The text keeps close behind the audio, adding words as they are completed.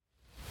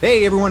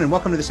Hey, everyone, and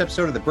welcome to this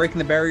episode of the Breaking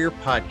the Barrier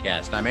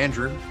podcast. I'm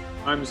Andrew.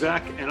 I'm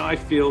Zach, and I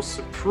feel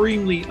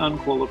supremely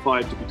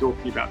unqualified to be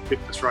talking about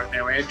fitness right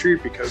now, Andrew,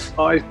 because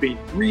I've been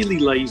really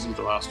lazy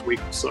the last week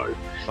or so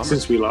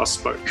since we last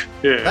spoke.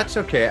 Yeah, That's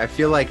okay. I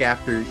feel like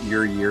after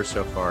your year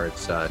so far,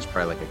 it's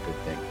probably like a good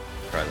thing.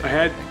 I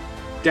had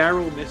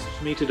Daryl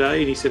message me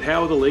today, and he said,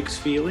 "How are the legs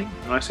feeling?"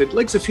 And I said,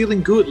 "Legs are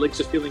feeling good.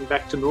 Legs are feeling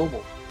back to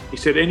normal." He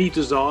said, "Any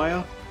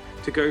desire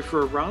to go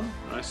for a run?"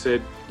 And I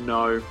said,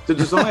 "No." The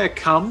desire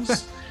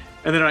comes,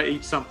 and then I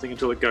eat something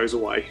until it goes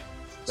away.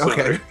 So,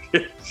 Okay.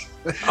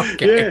 Okay.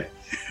 Yeah.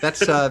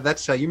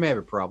 That's you may have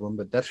a problem,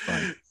 but that's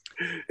fine.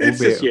 It's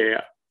just, yeah,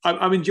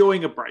 I'm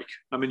enjoying a break.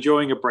 I'm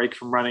enjoying a break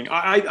from running.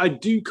 I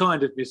do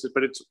kind of miss it,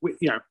 but it's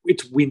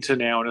winter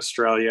now in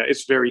Australia.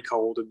 It's very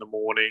cold in the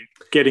morning.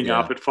 Getting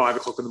up at 5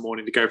 o'clock in the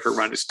morning to go for a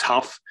run is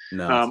tough.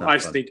 No, I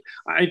just need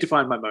to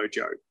find my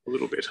mojo a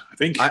little bit, I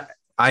think.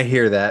 I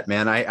hear that,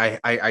 man. I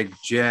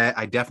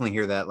definitely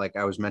hear that. Like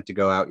I was meant to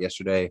go out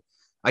yesterday.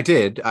 I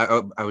did.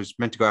 I was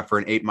meant to go out for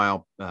an 8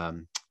 mile.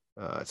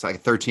 It's like a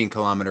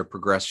 13-kilometer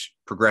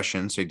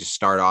progression. So you just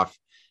start off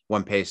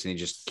one pace and you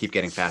just keep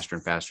getting faster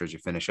and faster as you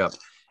finish up.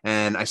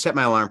 And I set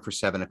my alarm for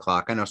 7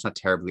 o'clock. I know it's not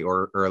terribly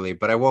early,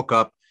 but I woke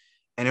up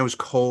and it was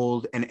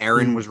cold and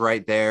Erin was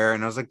right there.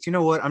 And I was like, you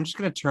know what? I'm just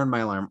going to turn my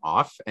alarm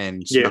off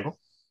and snuggle.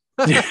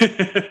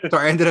 So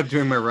I ended up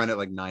doing my run at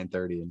like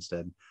 9:30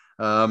 instead.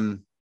 But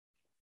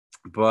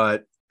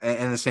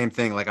the same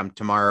thing, like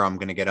tomorrow I'm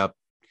going to get up,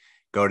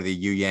 go to the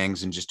Yu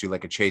Yangs and just do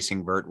like a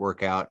chasing vert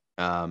workout.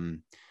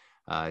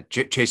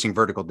 Chasing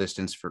vertical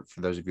distance for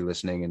those of you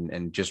listening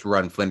and just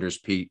run Flinders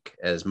Peak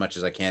as much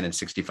as I can in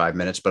 65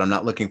 minutes, but I'm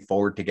not looking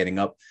forward to getting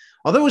up.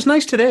 Although it was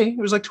nice today. It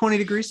was like 20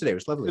 degrees today. It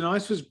was lovely. The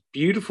ice was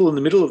beautiful in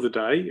the middle of the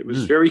day. It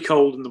was very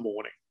cold in the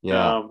morning.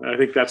 Yeah. I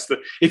think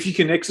if you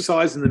can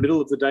exercise in the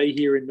middle of the day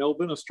here in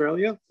Melbourne,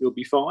 Australia, you'll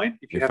be fine.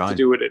 If you have to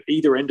do it at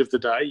either end of the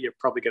day, you're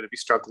probably going to be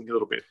struggling a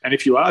little bit. And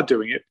if you are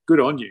doing it, good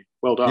on you.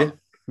 Well done. Yeah,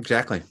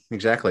 exactly.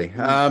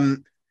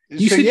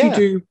 You said you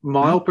do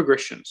mile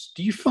progressions.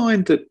 Do you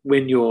find that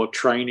when you're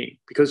training,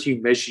 because you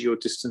measure your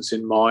distance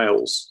in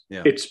miles,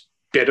 it's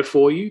better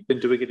for you than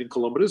doing it in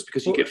kilometers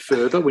because you get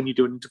further when you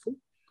do an interval?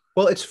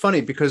 Well, it's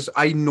funny because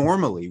I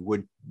normally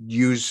would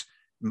use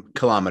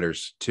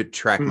kilometers to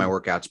track my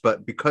workouts,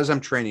 but because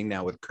I'm training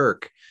now with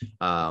Kirk,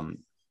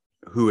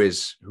 who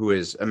is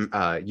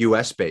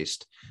US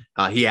based,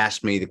 he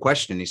asked me the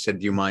question. He said,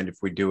 "Do you mind if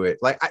we do it?"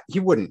 Like it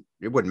wouldn't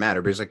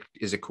matter, but he's like,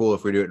 "Is it cool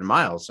if we do it in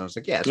miles?" So I was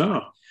like, "Yeah."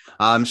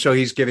 So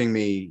he's giving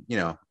me,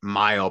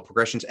 mile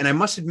progressions. And I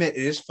must admit,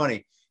 it is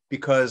funny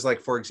because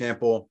like, for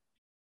example,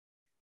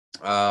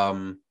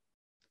 like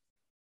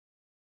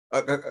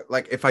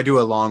if I do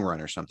a long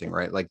run or something,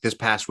 right? Like this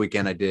past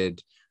weekend, I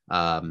did,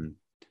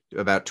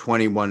 about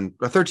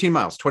 13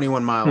 miles,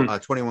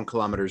 21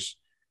 kilometers.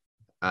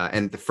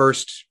 And the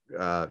first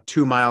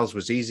 2 miles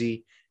was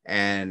easy.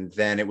 And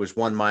then it was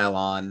 1 mile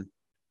on,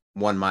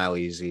 1 mile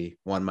easy,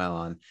 1 mile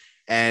on.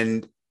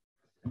 And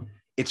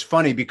it's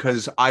funny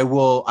because I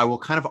will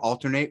kind of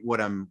alternate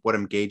what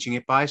I'm gauging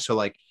it by. So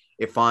like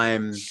if I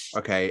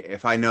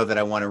know that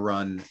I want to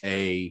run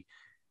a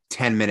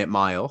 10-minute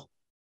mile,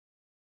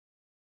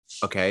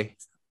 okay,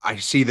 I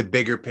see the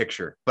bigger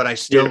picture, but I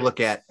still look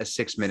at a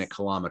 6-minute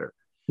kilometer.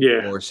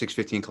 Or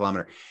 6:15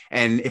 kilometer.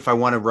 And if I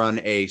want to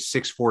run a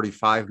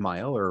 6:45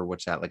 mile, or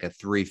what's that, like a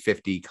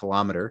 3:50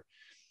 kilometer,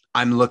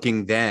 I'm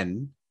looking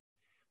then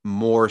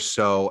more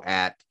so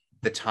at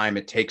the time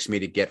it takes me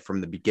to get from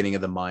the beginning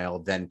of the mile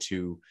then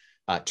to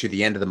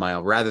the end of the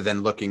mile, rather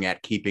than looking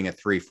at keeping a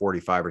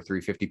 3:45 or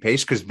 3:50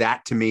 pace, because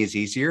that to me is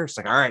easier. It's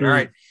like, all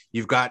right,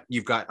 you've got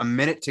a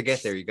minute to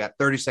get there. You've got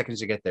 30 seconds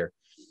to get there.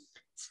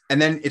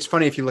 And then it's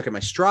funny if you look at my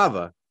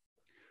Strava,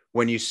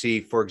 when you see,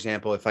 for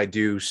example, if I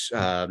do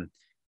 4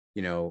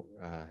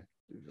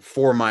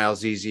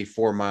 miles easy,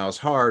 4 miles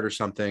hard or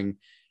something,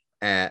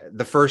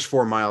 the first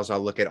 4 miles,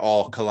 I'll look at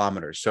all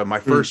kilometers. So my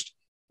first,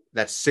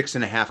 that's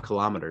 6.5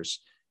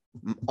 kilometers.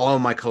 All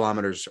my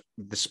kilometers,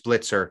 the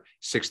splits are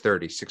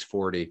 6:30,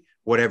 6:40,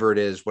 whatever it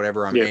is,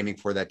 whatever I'm aiming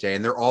for that day.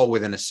 And they're all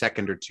within a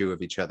second or two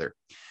of each other.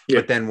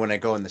 But then when I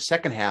go in the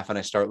second half and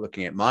I start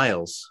looking at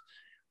miles,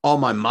 all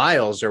my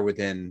miles are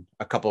within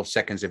a couple of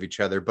seconds of each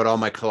other, but all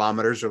my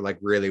kilometers are like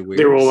really weird.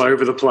 They're all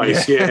over the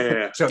place.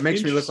 Yeah. So it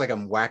makes me look like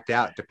I'm whacked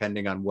out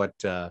depending on what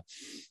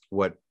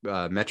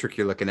metric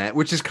you're looking at,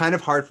 which is kind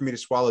of hard for me to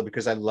swallow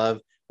because I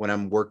love when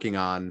I'm working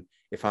on,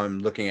 if I'm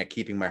looking at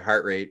keeping my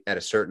heart rate at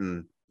a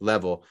certain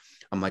level,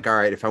 I'm like, all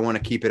right, if I want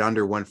to keep it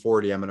under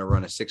 140, I'm going to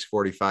run a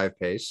 6:45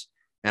 pace,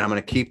 and I'm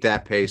going to keep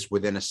that pace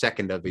within a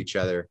second of each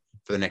other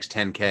for the next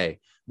 10K.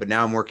 But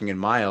now I'm working in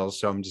miles,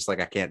 so I'm just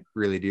like, I can't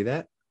really do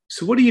that.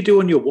 So what do you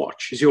do on your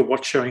watch? Is your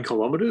watch showing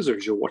kilometers, or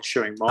is your watch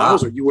showing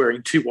miles? Or are you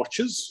wearing two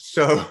watches?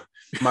 So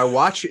my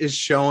watch is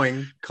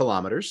showing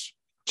kilometers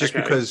just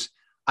because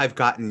I've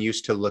gotten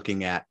used to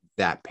looking at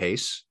that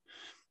pace.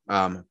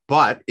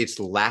 But it's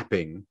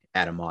lapping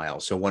at a mile.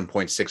 So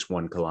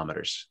 1.61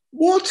 kilometers.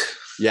 What?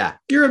 Yeah.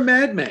 You're a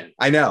madman.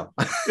 I know.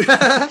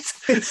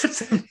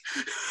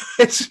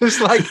 It's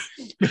just like,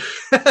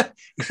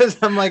 because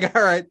I'm like,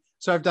 all right,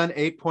 so I've done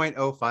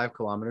 8.05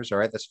 kilometers. All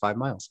right, that's 5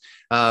 miles.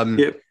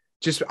 Yep.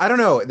 Just, I don't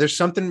know. There's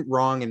something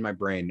wrong in my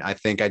brain. I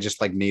think I just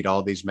like need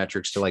all these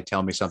metrics to like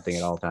tell me something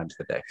at all times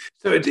of the day.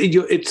 So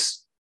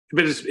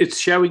it's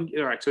showing.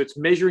 All right. So it's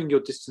measuring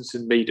your distance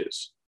in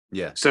meters.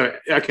 Yeah. So,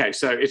 okay.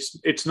 So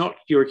it's not,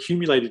 your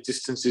accumulated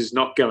distance is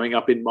not going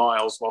up in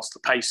miles whilst the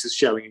pace is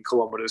showing in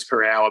kilometers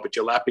per hour, but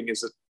your lapping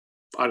is at,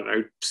 I don't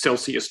know,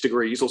 Celsius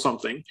degrees or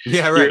something.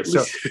 Yeah, right.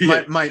 So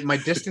my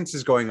distance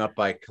is going up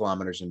by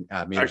kilometers and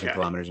meters and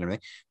kilometers and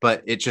everything,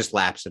 but it just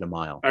laps at a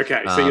mile.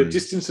 Okay, so your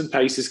distance and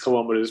pace is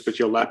kilometers, but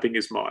your lapping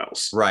is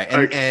miles. Right.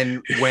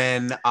 And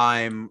when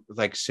I'm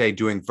like, say,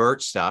 doing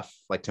vert stuff,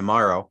 like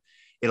tomorrow,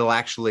 it'll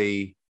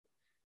actually,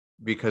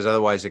 because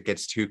otherwise it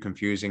gets too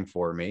confusing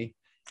for me.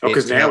 Oh,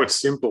 because now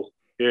it's simple.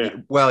 Yeah.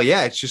 Well,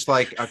 yeah, it's just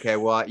like, okay,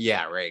 well,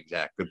 yeah, right,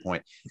 exactly. Good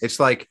point. It's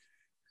like,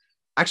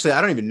 actually,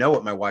 I don't even know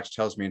what my watch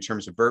tells me in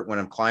terms of vert when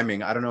I'm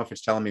climbing. I don't know if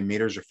it's telling me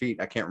meters or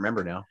feet. I can't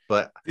remember now.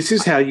 But this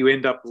is how you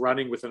end up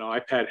running with an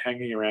iPad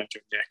hanging around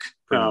your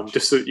neck,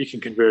 just so that you can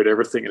convert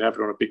everything and have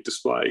it on a big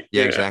display.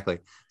 Yeah, exactly.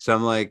 So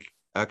I'm like,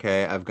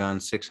 okay, I've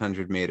gone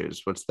 600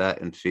 meters. What's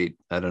that in feet?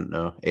 I don't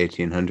know,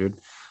 1,800.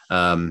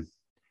 And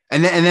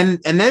then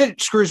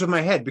it screws with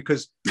my head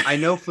because I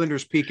know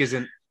Flinders Peak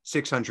isn't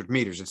 600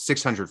 meters. It's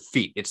 600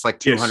 feet. It's like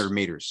 200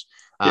 meters.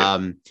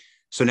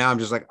 So now I'm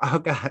just like, oh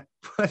God,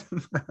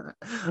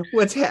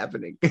 what's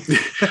happening?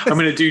 I'm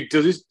going to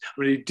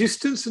do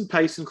distance and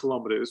pace in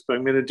kilometers, but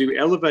I'm going to do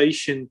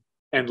elevation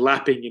and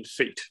lapping in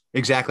feet.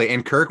 Exactly.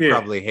 And Kirk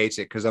probably hates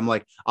it because I'm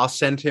like, I'll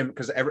send him,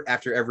 because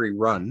after every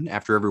run,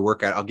 after every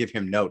workout, I'll give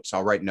him notes.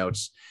 I'll write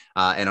notes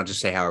and I'll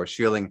just say how I was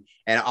feeling.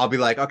 And I'll be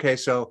like, okay,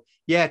 so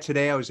yeah,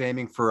 today I was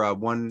aiming for a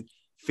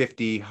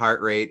 150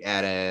 heart rate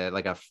at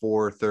a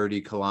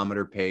 430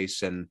 kilometer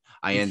pace, and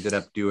I ended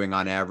up doing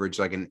on average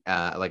like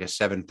a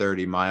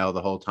 730 mile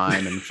the whole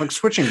time, and like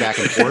switching back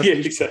and forth. Yeah,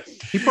 exactly.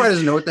 He probably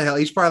doesn't know what the hell.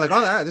 He's probably like,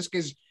 oh, this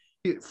guy's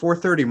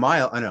 430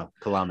 mile. I know,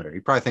 kilometer. He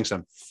probably thinks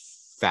I'm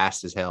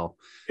fast as hell.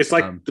 It's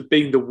like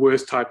being the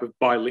worst type of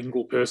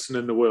bilingual person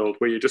in the world,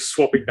 where you're just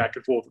swapping back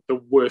and forth at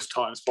the worst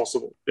times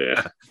possible.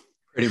 Yeah,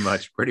 pretty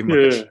much.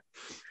 Yeah.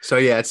 So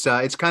yeah,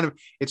 it's kind of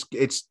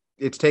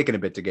it's taken a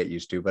bit to get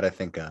used to, but I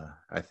think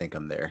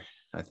I'm there.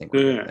 I think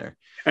we're there.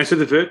 And so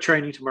the vert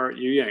training tomorrow at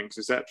Yuyang's,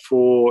 is that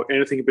for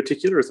anything in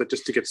particular, or is that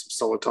just to get some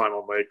solid time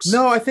on legs?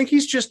 No, I think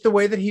he's just, the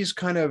way that he's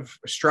kind of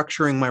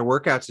structuring my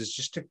workouts is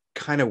just to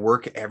kind of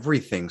work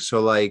everything.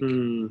 So like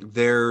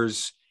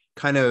there's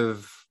kind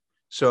of,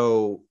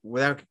 so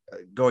without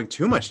going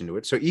too much into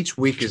it, so each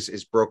week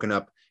is broken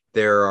up.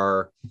 There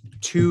are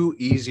 2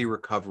 easy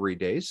recovery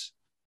days.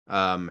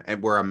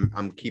 And where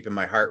I'm keeping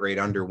my heart rate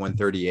under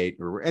 138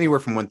 or anywhere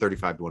from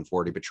 135 to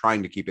 140, but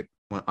trying to keep it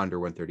under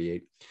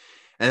 138.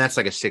 And that's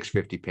like a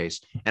 650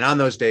 pace. And on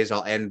those days,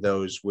 I'll end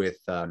those with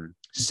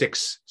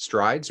 6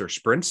 strides or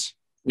sprints.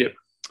 Yep.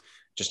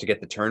 Just to get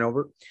the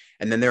turnover.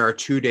 And then there are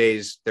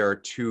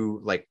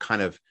 2 like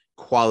kind of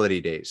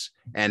quality days.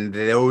 And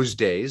those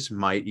days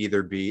might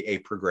either be a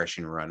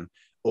progression run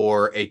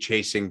or a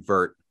chasing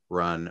vert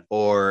run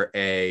or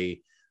a,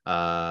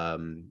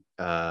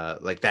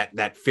 like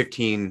that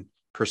 15%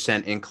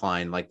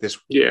 incline, like this.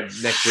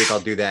 Next week I'll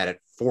do that at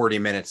 40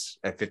 minutes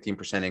at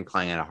 15%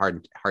 incline at a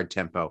hard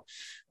tempo,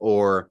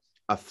 or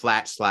a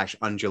flat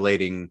 /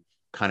 undulating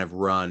kind of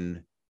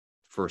run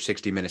for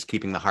 60 minutes,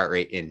 keeping the heart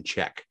rate in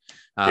check.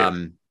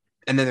 And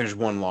then there's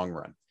one long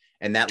run,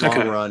 and that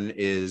long run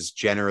is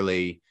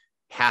generally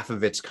half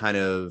of it's kind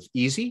of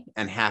easy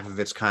and half of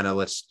it's kind of,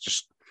 let's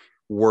just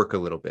work a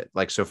little bit.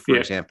 Like, so for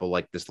example,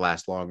 like this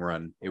last long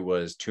run, it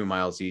was 2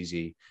 miles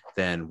easy,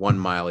 then 1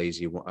 mile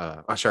easy,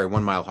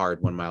 1 mile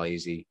hard, 1 mile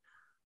easy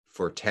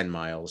for 10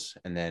 miles,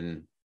 and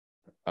then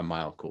a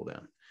mile cool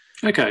down.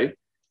 Okay.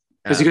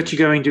 Has he got you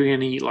going doing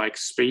any like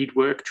speed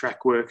work,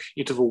 track work,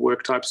 interval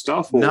work type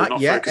stuff? Or not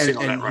yet.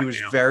 And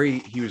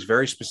he was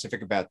very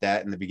specific about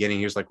that in the beginning.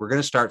 He was like, we're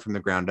going to start from the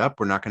ground up.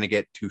 We're not going to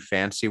get too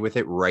fancy with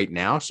it right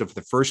now. So for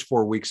the first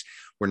 4 weeks,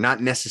 we're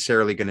not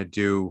necessarily going to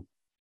do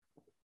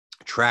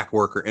track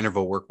work or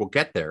interval work. We'll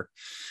get there.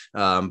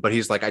 But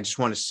he's like, I just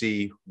want to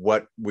see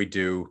what we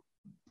do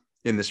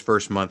in this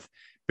first month,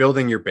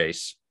 building your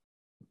base,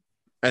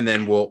 and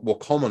then we'll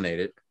culminate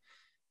it.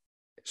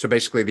 So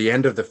basically the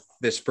end of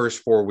this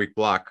first 4 week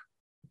block,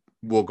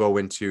 we'll go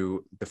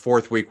into the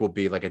 4th week will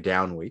be like a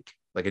down week,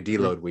 like a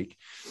deload week.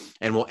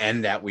 And we'll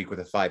end that week with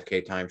a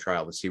 5K time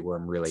trial to see where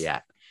I'm really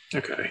at.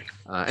 Okay.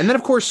 And then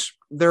of course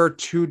there are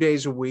 2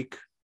 days a week.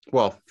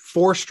 Well,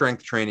 4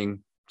 strength training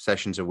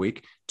sessions a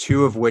week,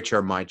 2 of which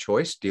are my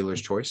choice,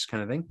 dealer's choice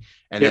kind of thing.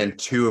 And then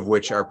 2 of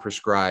which are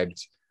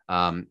prescribed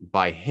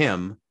by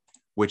him,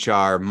 which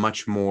are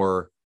much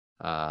more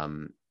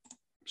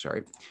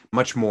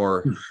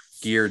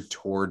geared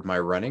toward my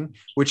running,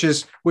 which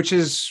is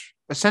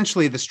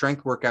essentially the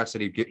strength workouts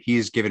that he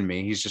has given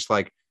me. He's just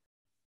like,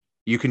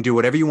 you can do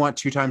whatever you want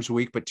 2 times a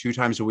week, but 2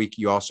 times a week,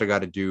 you also got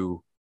to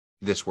do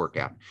this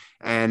workout.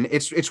 And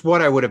it's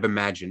what I would have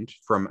imagined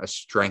from a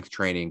strength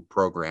training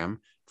program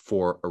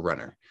for a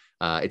runner.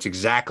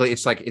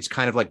 It's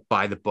kind of like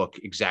by the book,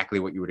 exactly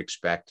what you would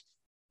expect.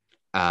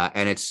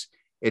 And it's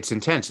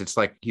intense. It's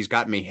like he's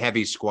got me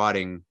heavy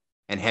squatting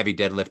and heavy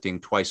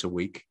deadlifting twice a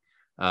week.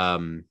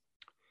 And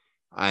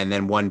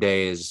then one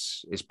day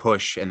is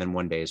push, and then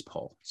one day is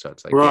pull. So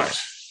it's like, right. Yeah.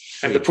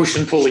 And the push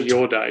and pull are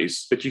your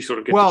days, but you sort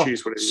of get to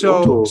choose whatever you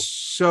want.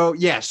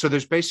 So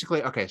there's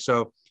basically,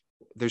 so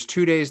there's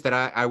 2 days that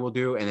I will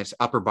do, and it's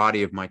upper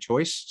body of my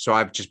choice. So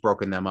I've just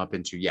broken them up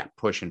into,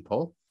 push and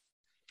pull.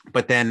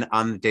 But then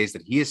on the days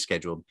that he is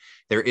scheduled,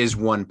 there is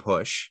one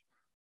push,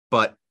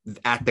 but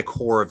at the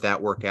core of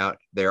that workout,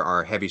 there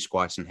are heavy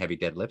squats and heavy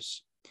deadlifts.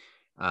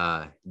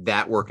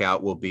 That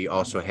workout will be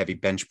also heavy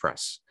bench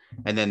press.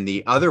 And then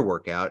the other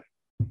workout,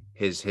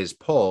 his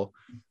pull,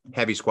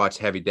 heavy squats,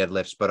 heavy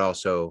deadlifts, but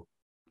also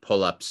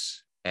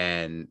pull-ups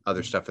and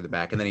other stuff for the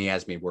back. And then he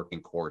has me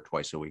working core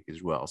twice a week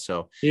as well.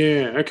 So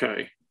yeah,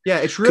 okay. Yeah,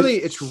 it's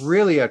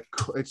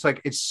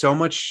so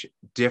much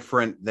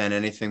different than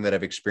anything that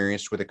I've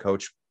experienced with a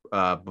coach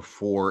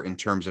before in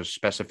terms of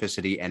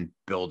specificity and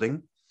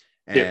building.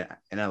 And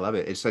I love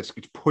it. It's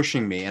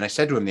pushing me. And I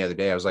said to him the other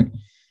day, I was like,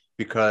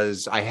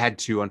 because I had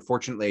to,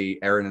 unfortunately,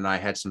 Aaron and I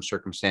had some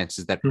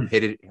circumstances that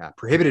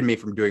prohibited me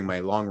from doing my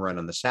long run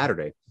on the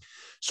Saturday.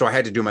 So I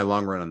had to do my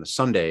long run on the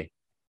Sunday.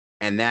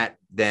 And that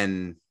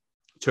then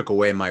took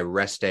away my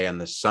rest day on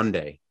the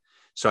Sunday.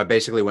 So I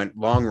basically went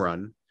long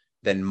run,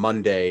 then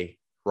Monday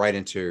right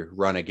into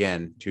run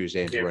again,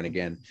 Tuesday into run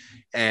again.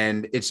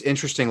 And it's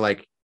interesting,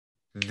 like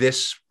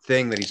this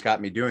thing that he's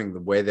got me doing,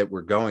 the way that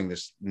we're going,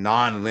 this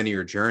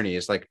non-linear journey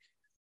is like,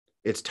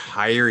 it's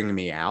tiring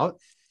me out,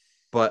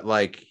 but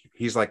like,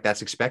 he's like,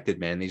 that's expected,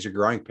 man. These are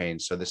growing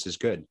pains. So this is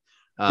good.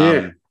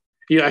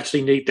 You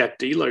actually need that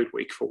deload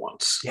week for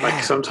once. Yeah.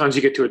 Like sometimes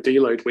you get to a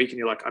deload week and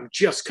you're like, I'm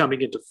just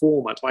coming into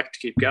form. I'd like to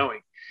keep going.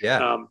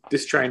 Yeah.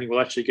 This training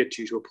will actually get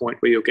you to a point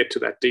where you'll get to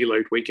that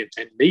deload week and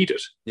need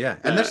it. Yeah.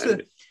 And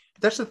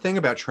that's the thing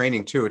about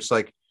training too. It's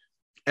like,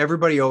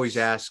 everybody always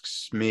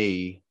asks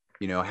me,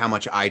 how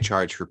much I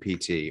charge for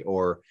PT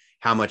or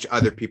how much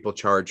other people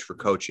charge for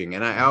coaching.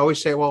 And I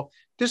always say, well,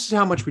 this is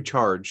how much we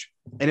charge.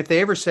 And if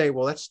they ever say,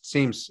 well, that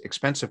seems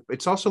expensive,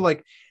 it's also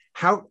like,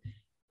 how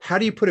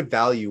do you put a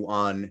value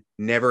on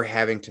never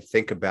having to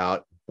think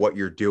about what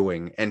you're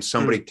doing and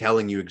somebody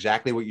telling you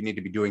exactly what you need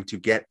to be doing to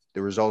get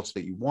the results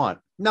that you want?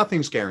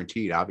 Nothing's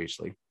guaranteed,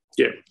 obviously.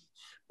 Yeah.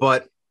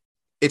 But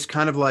it's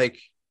kind of like,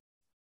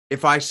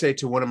 if I say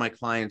to one of my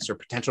clients or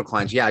potential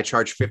clients, I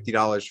charge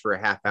 $50 for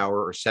a half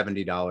hour or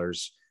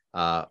 $70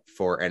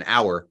 for an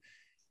hour.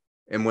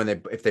 And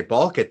if they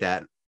balk at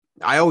that,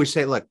 I always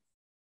say, look,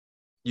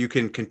 you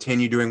can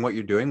continue doing what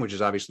you're doing, which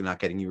is obviously not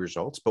getting you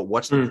results, but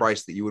what's the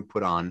price that you would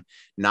put on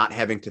not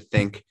having to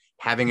think,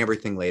 having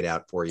everything laid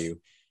out for you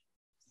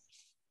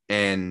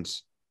and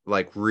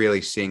like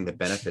really seeing the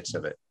benefits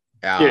of it.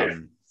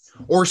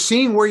 Or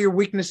seeing where your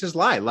weaknesses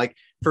lie. Like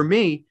for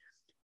me,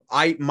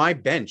 my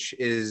bench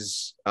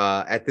is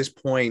at this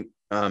point,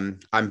 I'm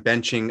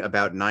benching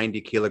about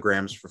 90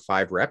 kilograms for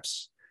 5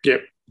 reps.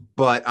 Yep.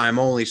 But I'm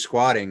only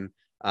squatting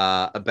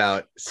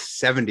about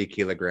 70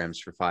 kilograms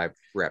for 5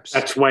 reps.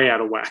 That's way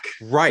out of whack.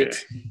 Right.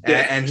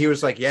 Yeah. And he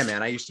was like, yeah,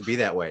 man, I used to be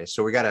that way.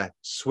 So we got to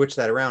switch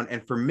that around.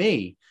 And for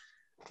me,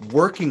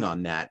 working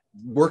on that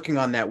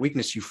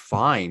weakness, you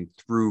find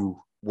through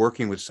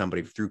working with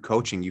somebody, through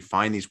coaching, you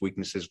find these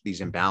weaknesses,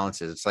 these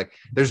imbalances. It's like,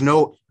 there's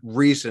no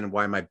reason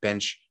why my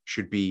bench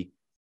should be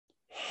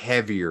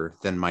heavier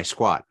than my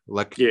squat.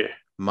 Like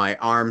my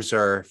arms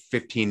are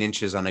 15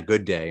 inches on a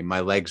good day. My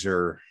legs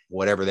are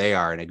whatever they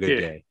are in a good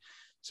day.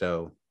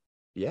 So,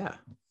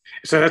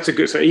 So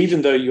that's so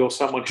even though you're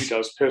someone who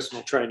does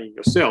personal training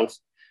yourself,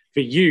 for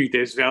you,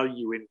 there's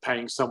value in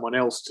paying someone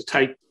else to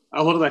take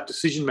a lot of that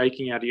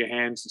decision-making out of your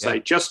hands and say,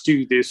 just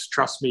do this,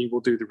 trust me,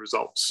 we'll do the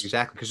results.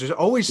 Exactly. Because there's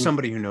always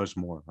somebody who knows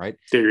more, right?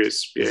 There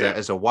is. Yeah.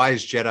 As a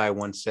wise Jedi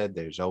once said,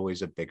 there's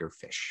always a bigger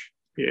fish.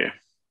 Yeah.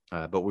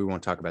 But we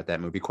won't talk about that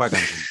movie.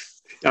 Qui-Gon.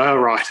 Oh,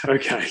 right.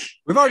 Okay.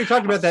 We've already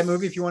talked about that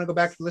movie. If you want to go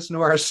back and listen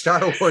to our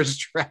Star Wars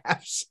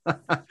drafts.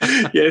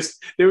 Yes.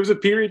 There was a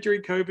period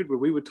during COVID where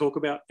we would talk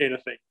about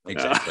anything.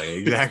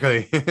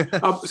 Exactly.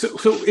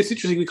 So it's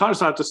interesting. We kind of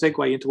started to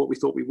segue into what we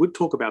thought we would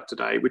talk about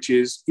today, which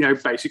is,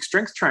 basic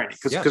strength training.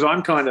 Because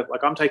I'm kind of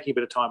like, I'm taking a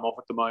bit of time off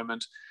at the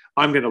moment.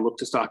 I'm going to look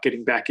to start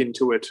getting back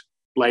into it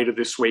later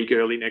this week,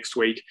 early next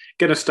week.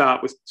 Going to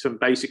start with some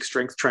basic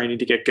strength training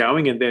to get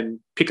going, and then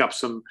pick up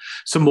some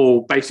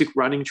more basic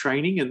running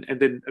training, and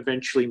then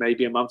eventually,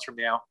 maybe a month from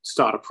now,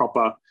 start a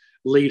proper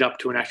lead up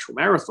to an actual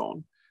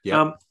marathon.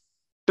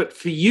 But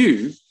for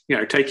you,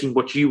 taking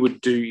what you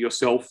would do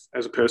yourself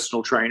as a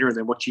personal trainer and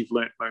then what you've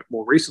learned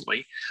more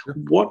recently,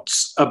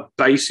 what's a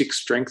basic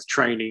strength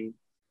training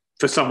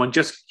for someone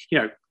just,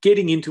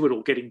 getting into it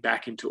or getting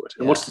back into it?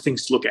 And what's the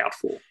things to look out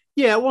for?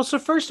 Yeah, well, so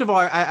first of all,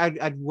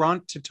 I'd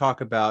want to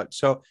talk about,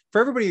 so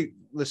for everybody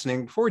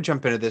listening, before we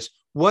jump into this,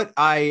 what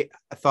I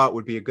thought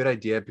would be a good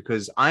idea,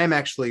 because I am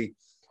actually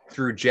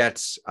through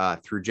Jets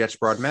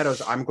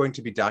Broadmeadows, I'm going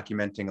to be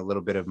documenting a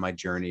little bit of my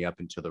journey up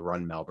until the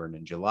Run Melbourne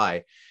in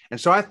July. And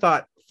so I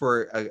thought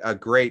for a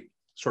great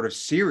sort of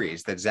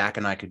series that Zach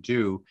and I could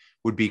do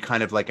would be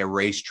kind of like a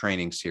race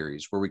training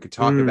series where we could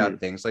talk about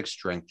things like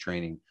strength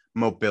training,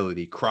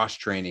 mobility, cross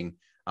training,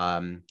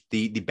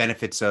 the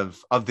benefits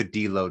of the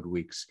deload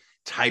weeks,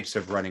 types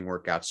of running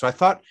workouts. So I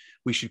thought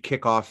we should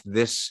kick off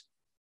this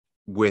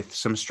with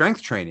some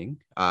strength training,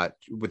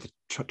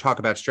 talk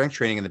about strength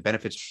training and the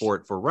benefits for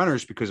it for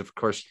runners, because of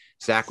course,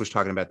 Zach was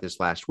talking about this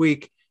last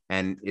week,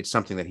 and it's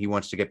something that he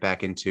wants to get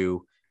back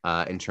into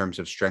in terms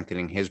of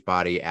strengthening his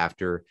body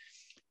after,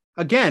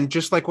 again,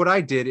 just like what I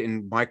did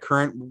in my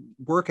current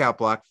workout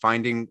block,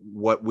 finding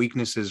what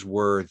weaknesses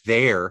were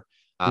there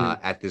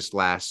at this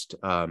last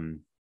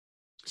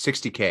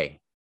 60K.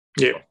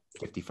 Yeah.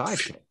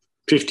 55K.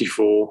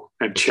 54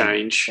 and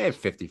change.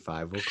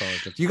 55, we'll call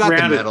it. You got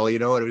the medal, you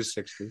know what? It was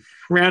 60.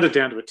 Rounded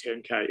down to a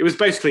 10K. It was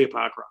basically a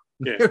park run.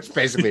 Yeah. It was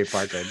basically a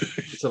park run.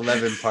 It's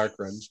 11 park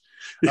runs.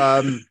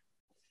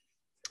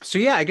 So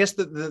yeah, I guess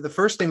the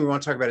first thing we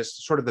want to talk about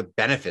is sort of the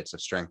benefits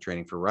of strength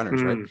training for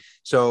runners, right?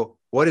 So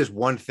what is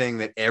one thing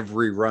that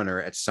every runner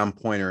at some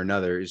point or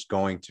another is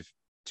going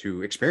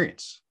to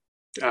experience?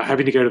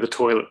 Having to go to the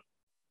toilet.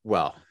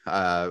 Well,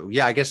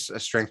 yeah, I guess a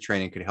strength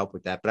training could help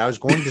with that, but I was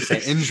going to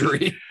say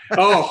injury.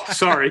 Oh,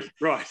 sorry.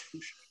 Right.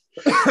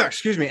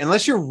 Excuse me.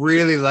 Unless you're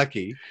really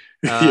lucky,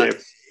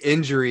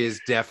 injury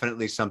is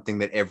definitely something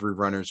that every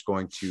runner is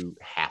going to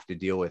have to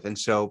deal with. And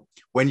so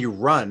when you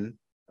run,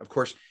 of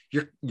course,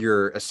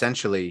 you're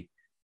essentially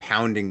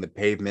pounding the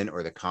pavement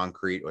or the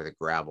concrete or the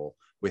gravel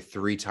with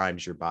 3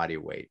 times your body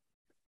weight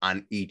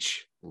on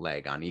each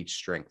leg, on each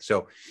strength.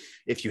 So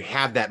if you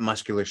have that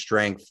muscular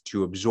strength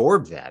to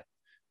absorb that,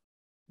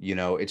 you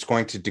know, it's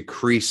going to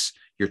decrease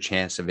your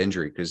chance of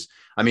injury. Because,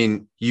 I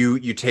mean,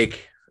 you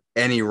take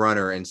any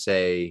runner and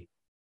say,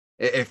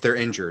 if they're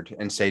injured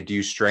and say, do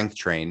you strength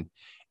train?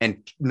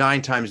 And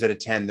 9 times out of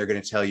 10, they're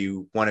going to tell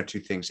you one of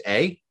 2 things.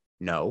 A,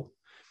 no.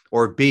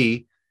 Or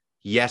B,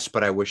 yes,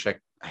 but I wish I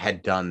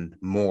had done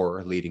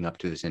more leading up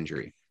to this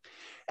injury.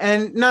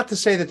 And not to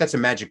say that that's a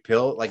magic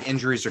pill. Like,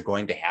 injuries are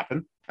going to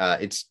happen.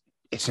 It's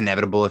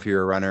inevitable if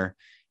you're a runner.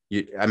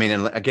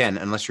 Again,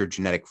 unless you're a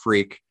genetic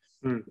freak,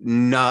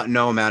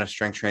 no amount of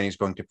strength training is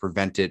going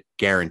to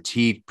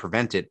guaranteed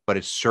prevent it, but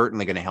it's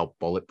certainly going to help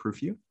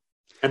bulletproof you.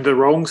 And the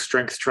wrong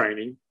strength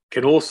training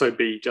can also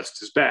be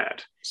just as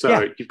bad.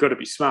 So you've got to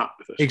be smart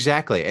with it.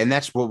 Exactly. And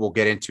that's what we'll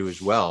get into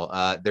as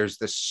well. There's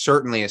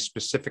certainly a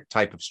specific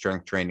type of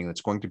strength training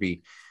that's going to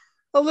be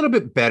a little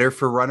bit better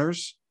for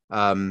runners.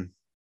 And,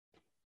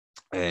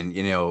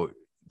 you know,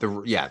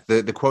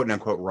 the quote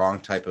unquote wrong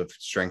type of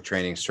strength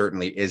training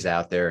certainly is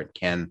out there. It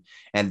can,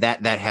 and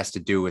that has to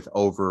do with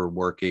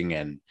overworking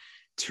and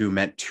too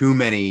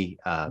many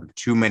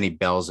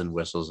bells and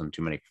whistles and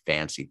too many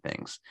fancy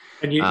things.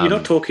 And you're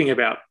not talking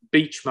about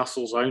beach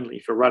muscles only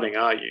for running,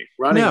 are you?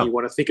 Running, no. You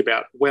want to think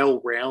about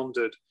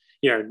well-rounded,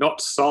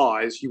 not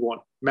size. You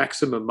want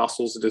maximum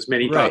muscles in as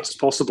many parts as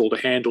possible to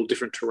handle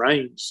different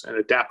terrains and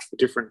adapt for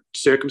different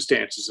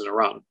circumstances in a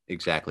run.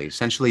 Exactly.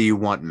 Essentially, you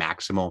want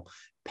maximal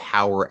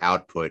power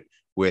output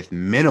with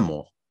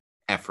minimal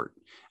effort.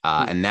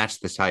 And that's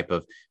the type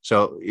of,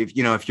 so if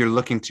you're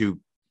looking to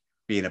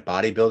be in a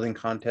bodybuilding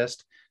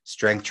contest,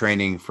 strength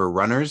training for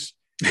runners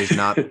is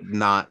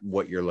not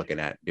what you're looking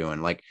at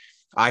doing. Like,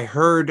 I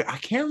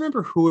can't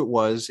remember who it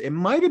was. It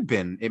might have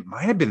been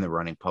the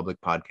Running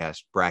Public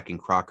podcast, Bracken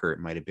Crocker. It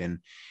might have been,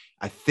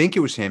 I think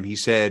it was him. He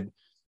said,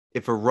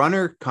 if a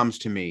runner comes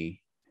to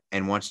me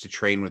and wants to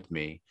train with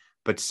me,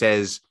 but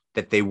says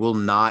that they will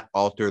not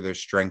alter their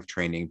strength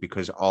training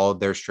because all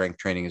their strength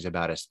training is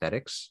about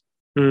aesthetics,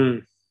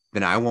 then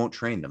I won't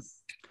train them.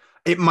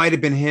 It might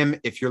have been him.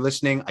 If you're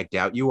listening, I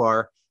doubt you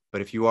are. But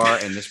if you are,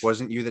 and this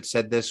wasn't you that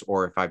said this,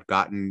 or if I've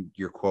gotten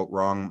your quote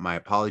wrong, my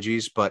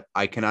apologies, but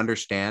I can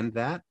understand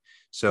that.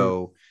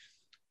 So,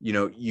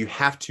 you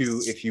have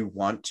to, if you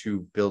want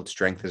to build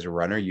strength as a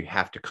runner, you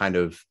have to kind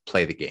of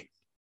play the game.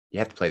 You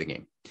have to play the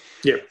game.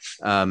 Yeah.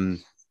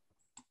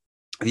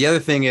 The other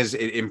thing is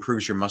it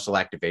improves your muscle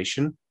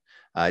activation.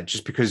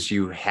 Just because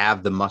you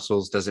have the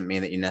muscles doesn't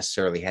mean that you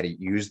necessarily had to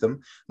use them.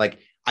 Like,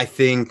 I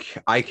think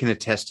I can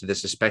attest to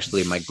this,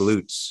 especially my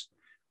glutes.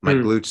 My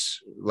glutes,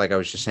 like I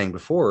was just saying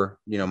before,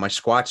 my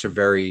squats are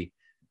very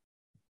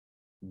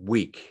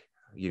weak,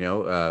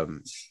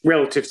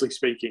 relatively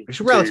speaking.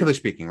 Relatively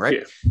speaking, right?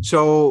 Yeah.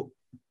 So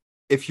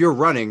if you're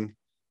running,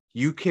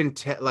 you can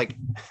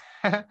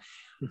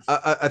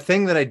a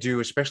thing that I do,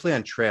 especially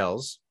on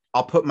trails,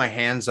 I'll put my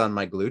hands on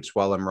my glutes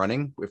while I'm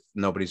running if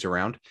nobody's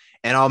around,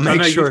 and I'll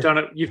make sure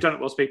you've done it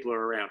whilst people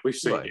are around. We've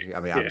seen you. I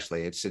mean,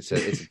 obviously, it's a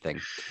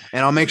thing,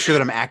 and I'll make sure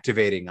that I'm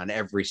activating on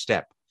every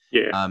step.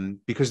 Yeah.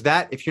 Because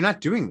if you're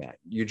not doing that,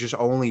 you're just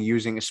only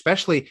using,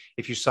 especially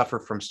if you suffer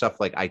from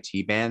stuff like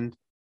IT band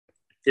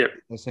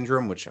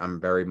syndrome, which I'm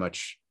very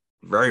much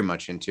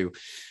into,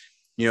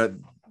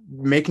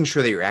 making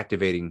sure that you're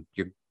activating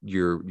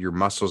your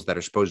muscles that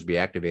are supposed to be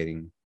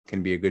activating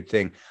can be a good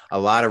thing. A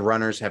lot of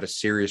runners have a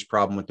serious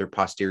problem with their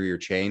posterior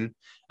chain,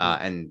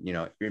 and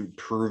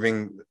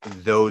improving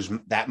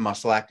that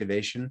muscle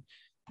activation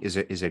is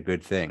a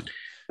good thing.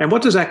 And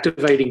what does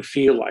activating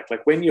feel like?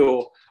 Like when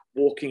you're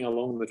walking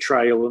along the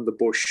trail in the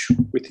bush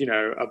with,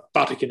 a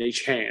buttock in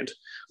each hand,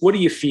 what are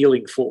you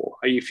feeling for?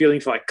 Are you feeling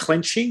for like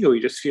clenching, or are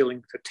you just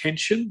feeling for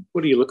tension?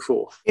 What do you look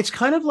for? It's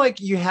kind of like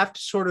you have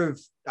to sort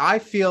of, I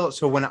feel,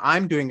 so when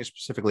I'm doing it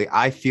specifically,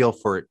 I feel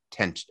for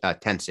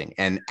tensing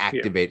and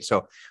activate. Yeah.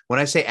 So when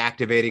I say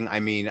activating, I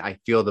mean, I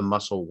feel the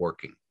muscle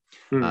working.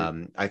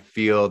 I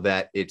feel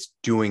that it's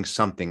doing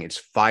something, it's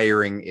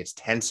firing, it's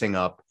tensing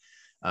up.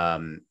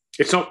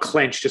 It's not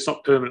clenched. It's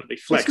not permanently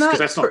flexed, because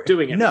that's not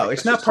doing it. No,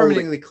 it's not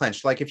permanently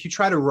clenched. Like if you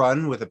try to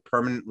run with a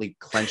permanently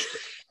clenched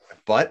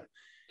butt,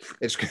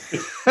 it's just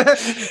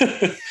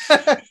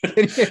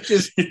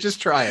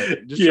try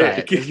it. Just try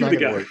it. It's not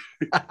gonna work.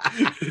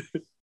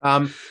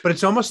 But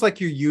it's almost like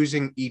you're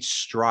using each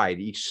stride,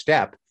 each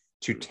step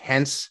to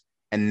tense,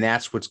 and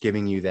that's what's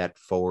giving you that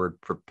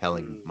forward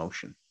propelling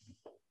motion.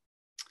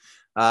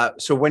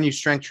 So when you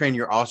strength train,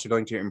 you're also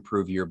going to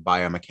improve your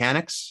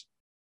biomechanics,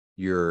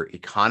 your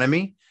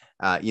economy.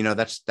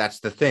 That's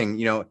the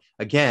thing.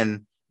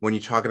 Again, when you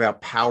talk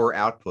about power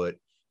output,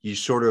 you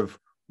sort of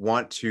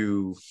want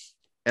to,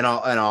 and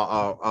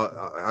I'll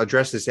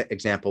address this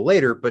example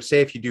later, but say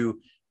if you do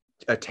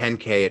a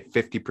 10K at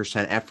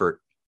 50%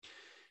 effort,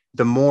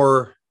 the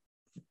more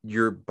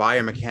your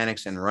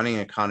biomechanics and running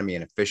economy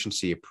and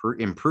efficiency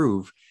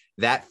improve,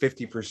 that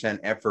 50%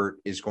 effort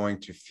is going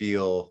to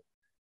feel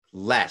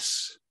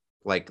less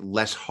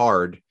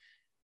hard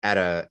at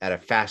a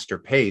faster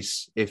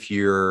pace if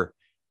your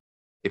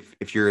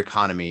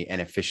economy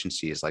and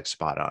efficiency is like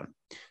spot on.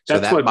 So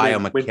that's that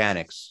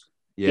biomechanics.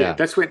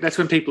 That's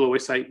when people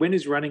always say, when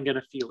is running going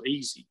to feel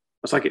easy?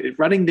 It's like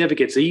running never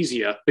gets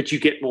easier, but you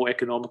get more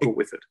economical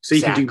with it. So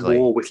you can do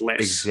more with less.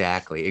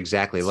 Exactly.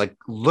 Like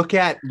look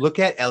at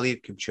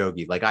Eliud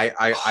Kipchoge. Like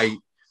I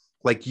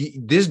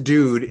this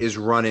dude is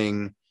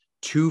running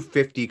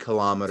 250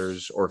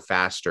 kilometers or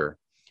faster,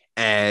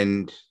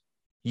 and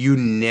you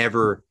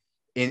never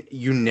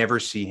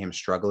see him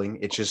struggling.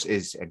 It just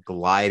is a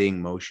gliding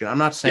motion. I'm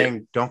not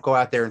saying don't go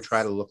out there and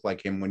try to look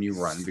like him when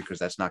you run, because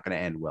that's not going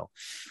to end well.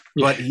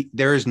 But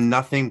there is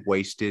nothing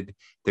wasted.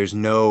 There's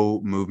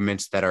no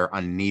movements that are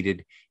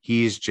unneeded.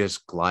 He's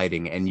just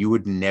gliding, and you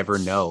would never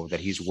know that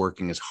he's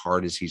working as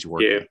hard as he's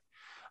working.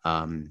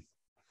 And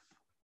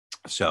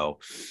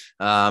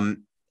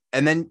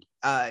then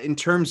in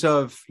terms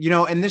of,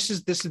 and this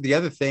is the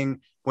other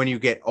thing, when you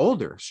get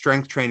older,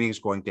 strength training is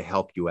going to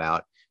help you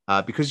out.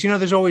 Because,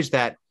 there's always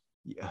that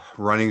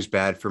running's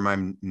bad for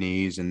my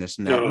knees and this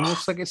and that. And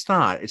it's like, it's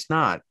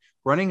not.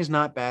 Running is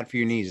not bad for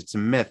your knees. It's a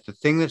myth. The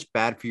thing that's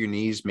bad for your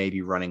knees may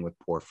be running with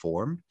poor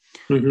form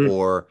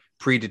or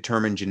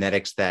predetermined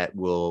genetics that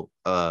will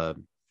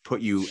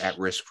put you at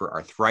risk for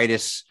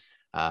arthritis,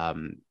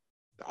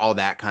 all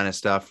that kind of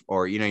stuff.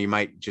 Or, you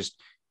might just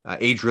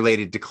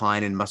age-related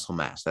decline in muscle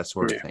mass, that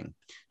sort of thing.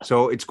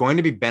 So it's going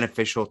to be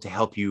beneficial to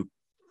help you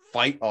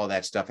fight all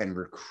that stuff and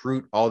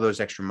recruit all those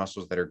extra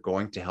muscles that are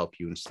going to help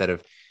you, instead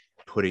of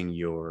putting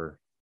your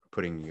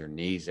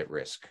knees at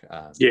risk.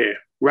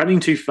 Running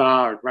too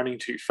far and running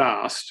too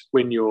fast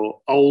when you're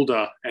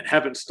older and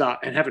haven't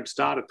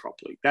started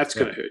properly, that's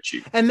going to hurt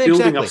you. And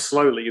building up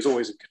slowly is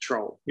always in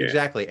control.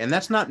 Exactly. And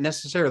that's not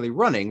necessarily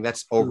running,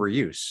 that's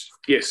overuse.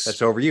 Yes.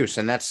 That's overuse.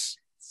 And that's,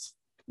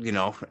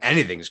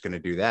 anything's going to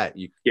do that.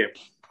 You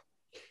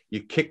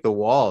kick the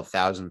wall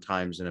 1,000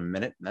 times in a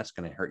minute, and that's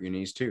going to hurt your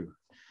knees too.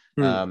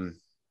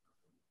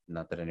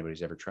 Not that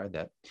anybody's ever tried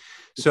that.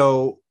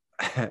 So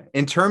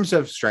in terms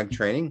of strength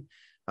training,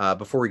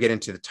 before we get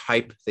into the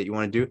type that you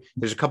want to do,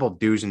 there's a couple of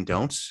do's and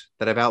don'ts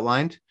that I've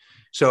outlined.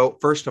 So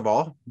first of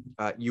all,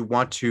 you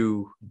want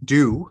to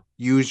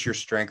use your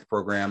strength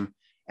program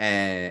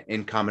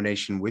in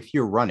combination with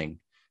your running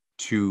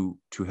to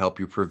help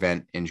you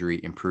prevent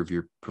injury, improve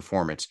your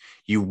performance.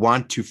 You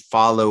want to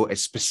follow a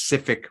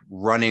specific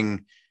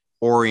running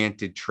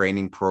oriented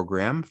training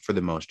program for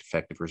the most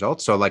effective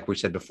results. So like we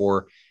said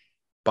before,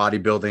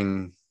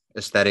 bodybuilding,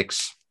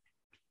 aesthetics,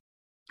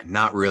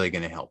 not really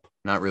going to help.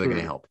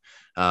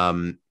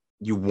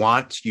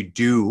 You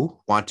do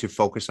want to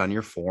focus on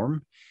your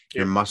form,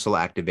 your muscle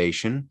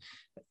activation.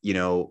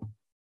 If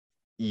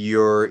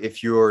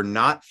you're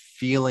not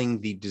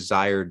feeling the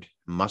desired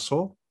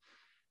muscle,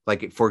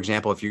 like for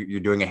example, if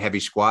you're doing a heavy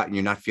squat and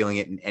you're not feeling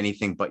it in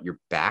anything but your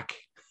back,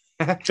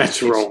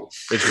 that's wrong.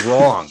 It's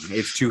wrong.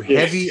 It's too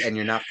heavy and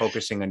you're not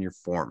focusing on your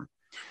form.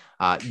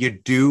 You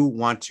do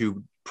want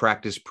to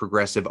practice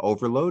progressive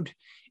overload.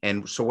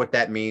 And so what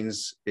that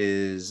means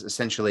is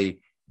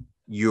essentially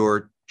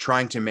you're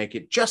trying to make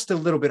it just a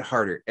little bit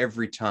harder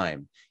every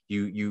time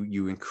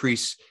you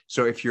increase.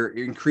 So if you're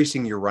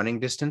increasing your running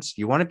distance,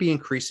 you want to be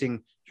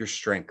increasing your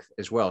strength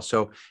as well.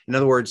 So in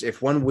other words,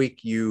 if one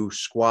week you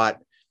squat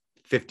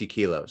 50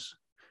 kilos,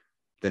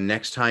 the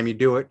next time you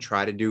do it,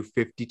 try to do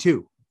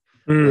 52.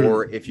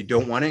 Or if you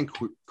don't want to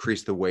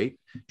increase the weight,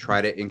 try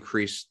to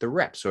increase the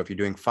reps. So if you're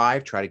doing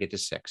 5, try to get to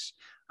 6.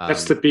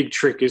 That's the big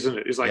trick, isn't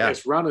it? It's like,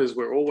 as runners,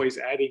 we're always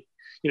adding,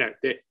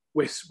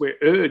 we're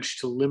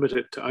urged to limit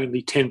it to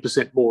only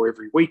 10% more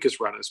every week as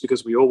runners,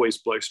 because we always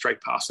blow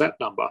straight past that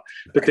number.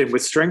 But then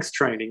with strength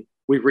training,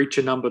 we reach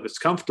a number that's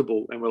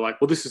comfortable and we're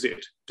like, well, this is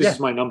it. This is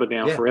my number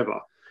now forever.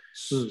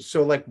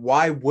 So like,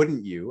 why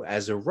wouldn't you,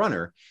 as a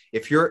runner,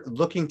 if you're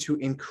looking to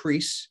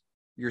increase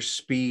your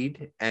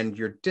speed and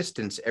your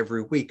distance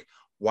every week,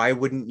 why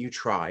wouldn't you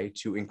try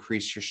to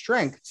increase your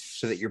strength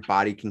so that your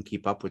body can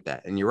keep up with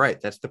that? And you're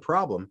right. That's the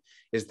problem,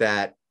 is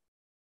that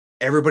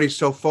everybody's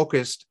so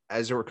focused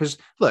because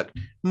look,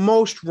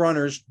 most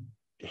runners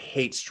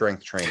hate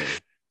strength training.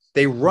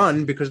 They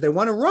run because they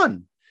want to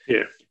run.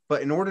 Yeah.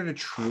 But in order to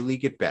truly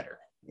get better,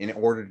 in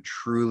order to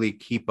truly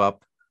keep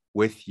up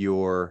with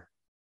your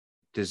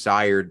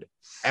desired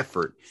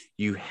effort,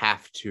 you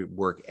have to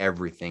work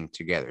everything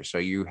together. So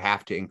you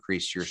have to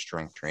increase your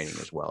strength training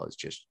as well as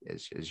just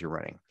as you're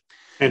running.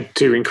 And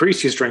to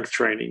increase your strength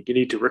training, you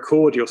need to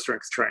record your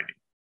strength training,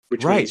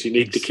 which means you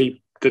need to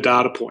keep the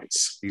data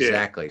points.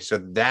 Exactly. So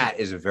that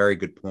is a very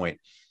good point.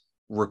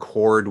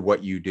 Record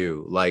what you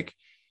do. Like,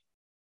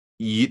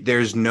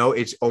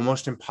 it's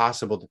almost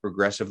impossible to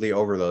progressively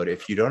overload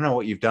if you don't know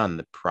what you've done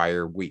the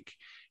prior week,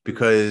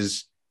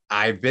 because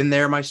I've been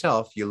there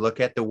myself. You look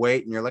at the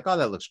weight and you're like, oh,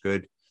 that looks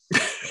good.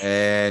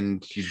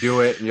 And you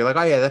do it and you're like,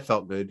 oh yeah, that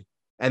felt good.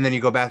 And then you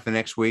go back the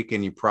next week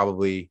and you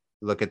probably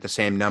look at the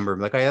same number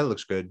and like, oh yeah, that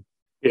looks good.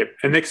 Yeah.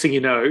 And next thing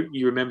you know,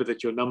 you remember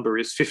that your number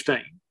is 15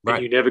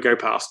 and you never go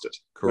past it.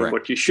 Correct. And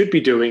what you should be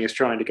doing is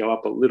trying to go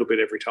up a little bit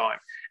every time.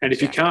 And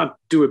if you can't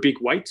do a big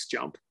weights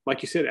jump,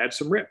 like you said, add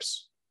some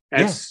reps.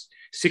 Add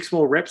 6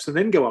 more reps and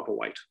then go up a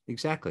weight.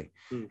 Exactly.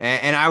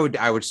 And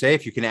I would say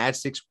if you can add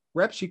 6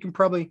 reps, you can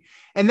probably,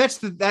 and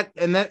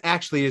that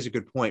actually is a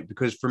good point,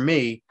 because for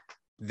me,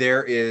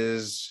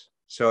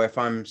 so if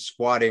I'm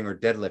squatting or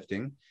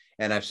deadlifting,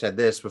 and I've said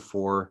this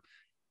before,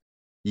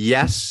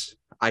 yes,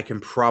 I can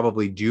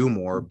probably do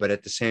more, but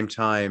at the same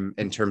time,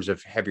 in terms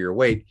of heavier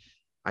weight,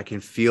 I can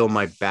feel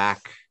my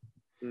back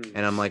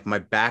and I'm like, my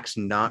back's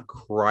not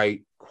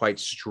quite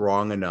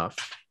strong enough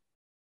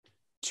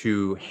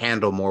to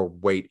handle more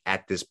weight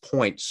at this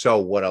point. So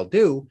what I'll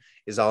do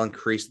is I'll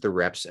increase the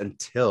reps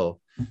until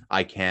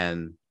I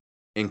can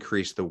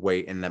increase the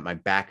weight and that my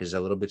back is a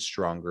little bit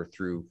stronger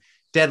through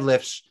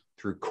deadlifts,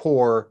 through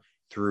core,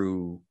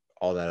 through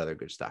all that other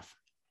good stuff.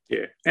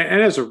 Yeah.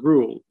 And as a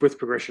rule, with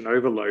progression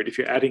overload, if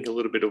you're adding a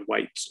little bit of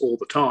weights all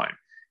the time,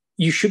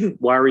 you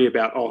shouldn't worry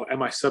about, oh,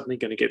 am I suddenly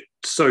going to get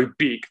so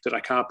big that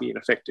I can't be an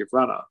effective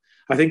runner?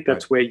 I think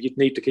that's where you'd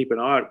need to keep an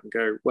eye on it and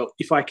go, well,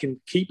 if I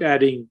can keep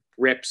adding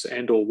reps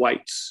and or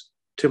weights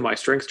to my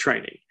strength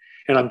training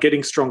and I'm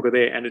getting stronger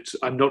there and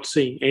I'm not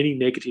seeing any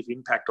negative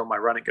impact on my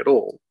running at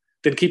all,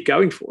 then keep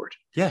going for it.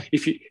 Yeah.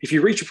 If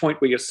you reach a point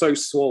where you're so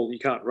swole you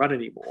can't run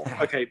anymore,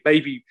 okay,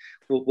 maybe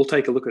we'll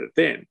take a look at it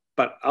then.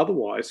 But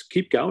otherwise,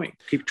 keep going.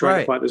 Keep trying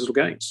to find those little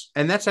gains.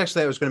 And that's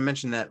actually, I was going to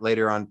mention that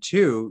later on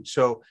too.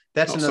 So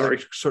that's another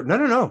sort.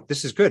 No.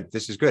 This is good.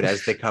 This is good.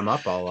 As they come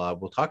up,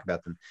 we'll talk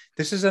about them.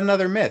 This is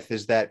another myth,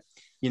 is that,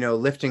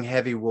 lifting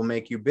heavy will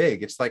make you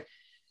big. It's like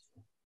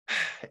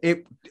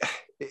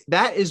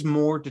that is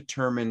more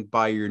determined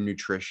by your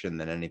nutrition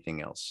than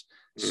anything else.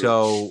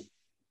 So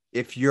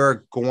if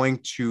you're going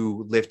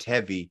to lift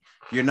heavy,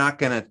 you're not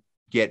going to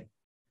get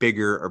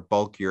bigger or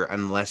bulkier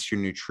unless your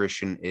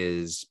nutrition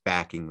is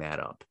backing that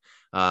up.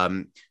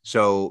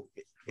 So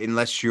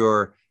unless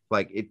you're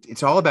like,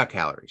 it's all about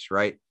calories,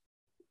 right?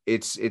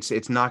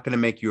 It's not going to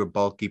make you a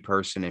bulky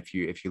person if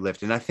you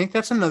lift. And I think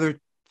that's another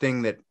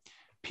thing that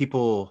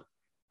people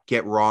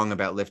get wrong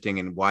about lifting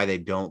and why they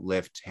don't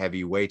lift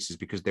heavy weights, is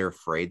because they're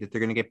afraid that they're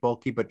going to get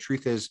bulky. But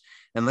truth is,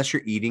 unless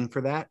you're eating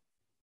for that,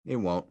 it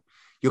won't.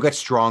 You'll get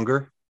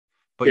stronger,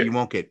 but you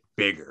won't get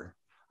bigger.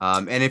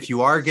 And if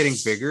you are getting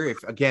bigger,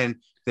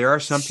 there are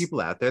some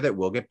people out there that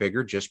will get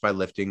bigger just by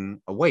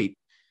lifting a weight.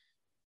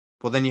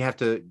 Well, then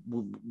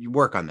you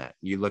work on that.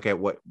 You look at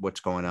what's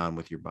going on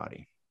with your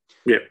body.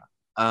 Yeah.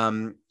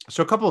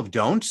 So a couple of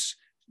don'ts.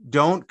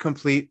 Don't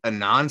complete a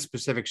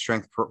non-specific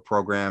strength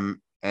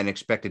program and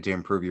expect it to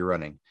improve your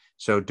running.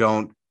 So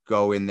don't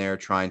go in there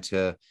trying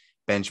to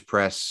bench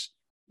press,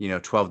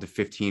 12 to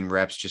 15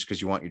 reps just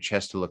because you want your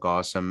chest to look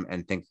awesome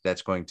and think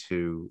that's going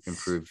to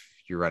improve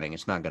your running.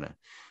 It's not going to.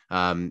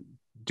 And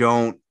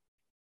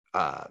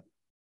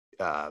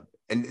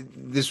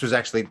this is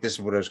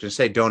what I was going to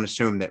say. Don't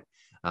assume that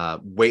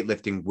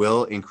weightlifting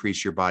will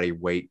increase your body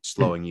weight,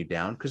 slowing you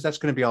down, because that's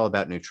going to be all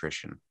about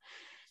nutrition.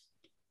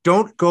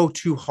 Don't go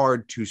too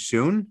hard too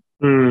soon,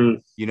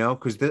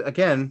 because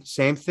again,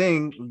 same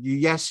thing.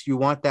 Yes, you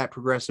want that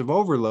progressive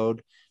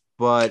overload,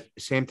 but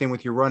same thing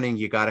with your running.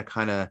 You got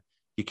to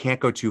you can't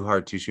go too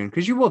hard too soon,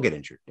 because you will get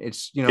injured.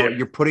 It's,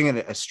 you're putting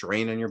a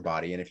strain on your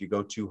body. And if you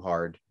go too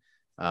hard,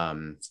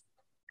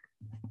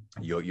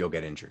 you'll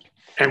get injured.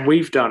 And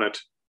we've done it.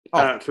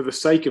 For the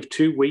sake of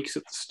 2 weeks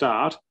at the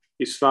start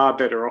is far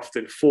better off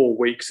than 4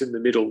 weeks in the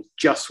middle,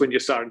 just when you're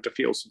starting to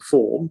feel some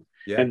form.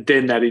 and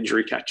then that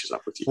injury catches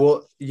up with you.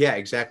 Well, yeah,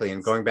 exactly.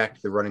 And going back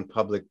to the running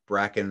public,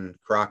 Bracken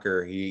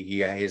Crocker, he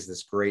has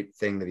this great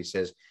thing that he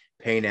says,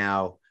 pay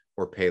now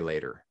or pay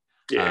later.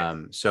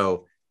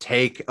 So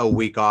take a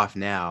week off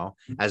now,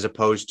 as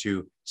opposed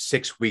to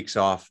 6 weeks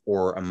off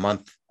or a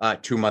month,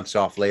 2 months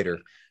off later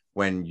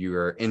when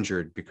you're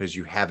injured because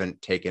you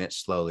haven't taken it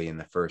slowly in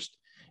the first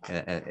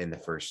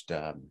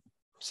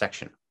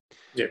section.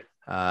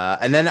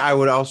 And then I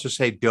would also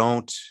say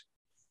don't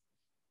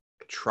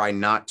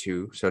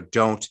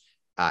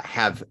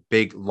have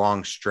big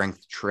long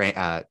strength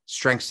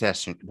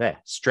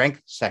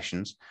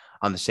sessions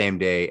on the same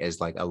day as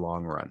like a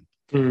long run.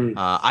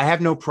 I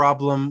have no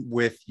problem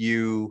with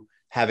you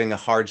having a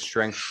hard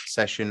strength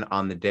session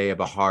on the day of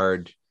a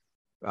hard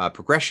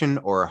progression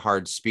or a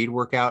hard speed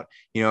workout.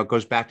 It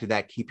goes back to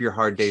that, keep your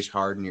hard days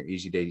hard and your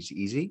easy days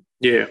easy.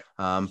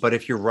 But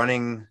if you're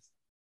running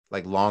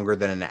like longer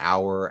than an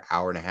hour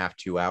and a half,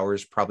 2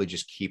 hours, probably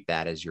just keep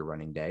that as your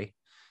running day.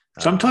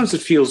 Sometimes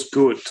it feels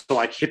good to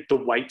like hit the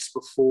weights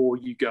before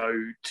you go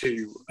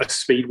to a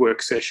speed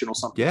work session or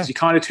something. You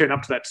kind of turn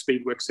up to that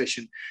speed work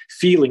session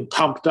feeling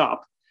pumped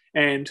up,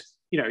 and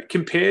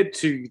compared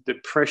to the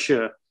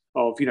pressure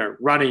of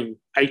running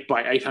 8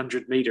 by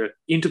 800 meter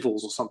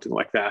intervals or something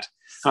like that,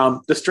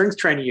 the strength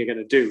training you're going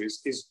to do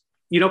is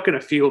you're not going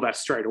to feel that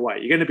straight away.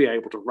 You're going to be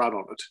able to run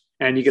on it,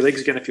 and your legs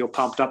are going to feel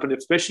pumped up. And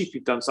especially if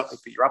you've done something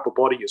for your upper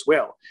body as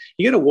well,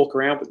 you're going to walk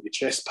around with your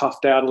chest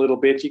puffed out a little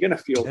bit. You're going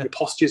to feel your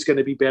posture is going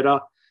to be better.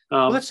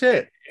 Well, that's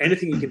it.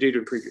 Anything you can do to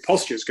improve your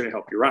posture is going to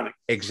help you running.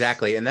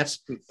 Exactly. And that's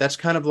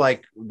kind of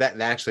like that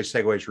actually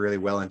segues really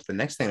well into the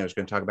next thing I was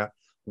going to talk about.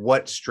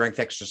 What strength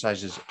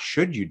exercises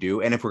should you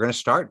do? And if we're going to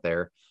start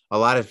there, a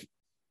lot of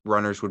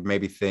runners would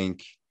maybe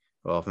think,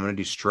 well, if I'm going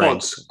to do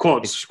strength,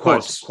 quads,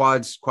 glutes.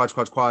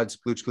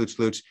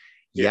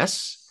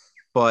 Yes.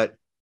 But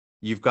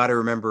you've got to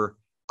remember,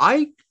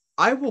 I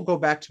will go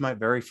back to my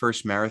very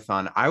first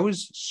marathon. I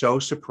was so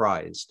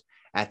surprised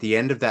at the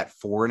end of that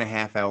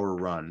 4.5 hour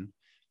run,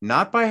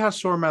 not by how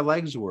sore my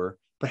legs were,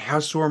 but how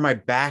sore my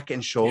back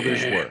and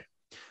shoulders were.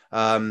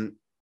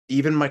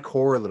 Even my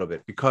core a little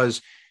bit,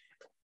 because,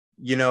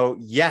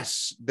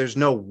 yes, there's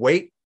no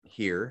weight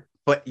here,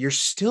 but you're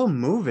still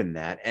moving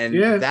that. And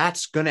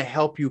that's going to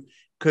help you,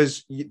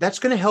 because that's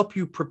going to help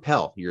you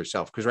propel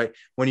yourself. Because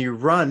when you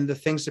run, the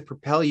things that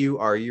propel you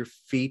are your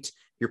feet,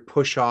 your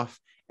push off,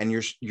 and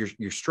your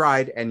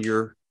stride, and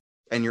your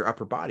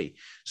upper body.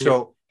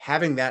 So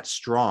having that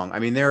strong, I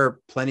mean, there are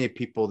plenty of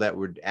people that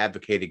would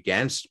advocate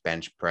against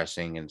bench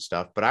pressing and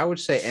stuff, but I would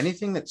say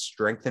anything that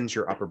strengthens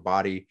your upper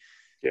body,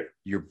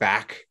 your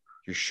back,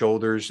 your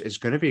shoulders is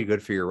going to be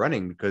good for your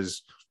running,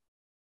 because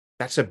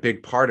that's a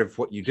big part of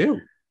what you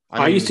do.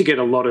 I used to get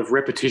a lot of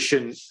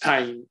repetition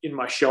pain in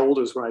my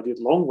shoulders when I did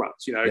long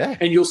runs,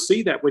 and you'll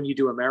see that when you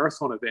do a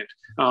marathon event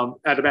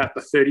at about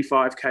the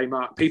 35K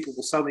mark, people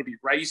will suddenly be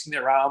raising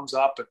their arms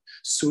up and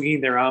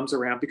swinging their arms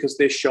around because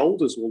their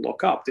shoulders will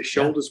lock up. Their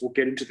shoulders will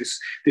get into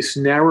this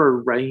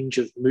narrow range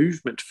of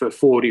movement for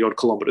 40 odd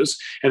kilometers.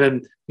 And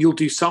then you'll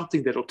do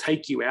something that'll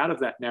take you out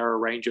of that narrow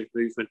range of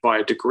movement by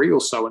a degree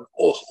or so. And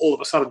all of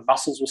a sudden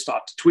muscles will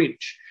start to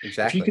twinge.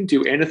 Exactly. If you can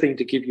do anything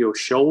to give your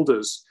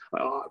shoulders,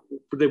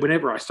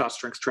 whenever I start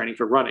strength training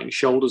for running,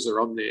 shoulders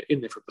are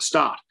in there from the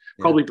start.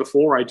 Probably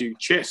before I do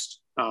chest,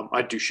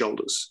 I do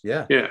shoulders.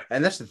 Yeah.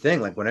 And that's the thing.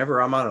 Like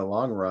whenever I'm on a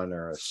long run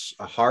or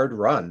a hard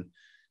run,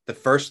 the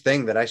first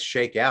thing that I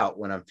shake out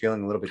when I'm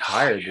feeling a little bit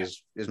tired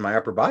is my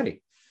upper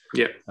body.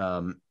 Yeah.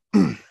 You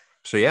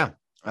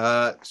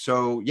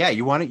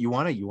want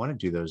to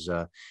do those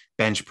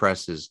bench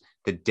presses,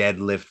 the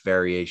deadlift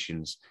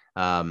variations.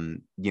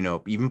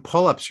 Even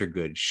pull-ups are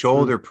good.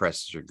 Shoulder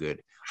presses are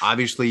good.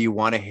 Obviously, you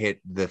want to hit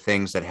the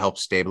things that help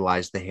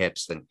stabilize the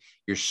hips, and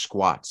your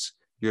squats,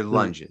 your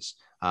lunges.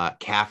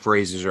 Calf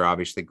raises are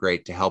obviously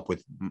great to help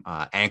with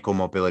ankle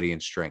mobility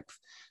and strength.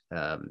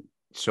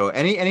 So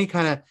any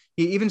kind of,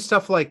 even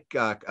stuff like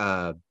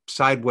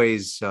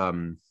sideways,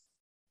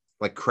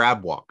 like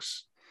crab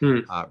walks,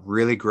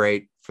 really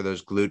great for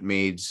those glute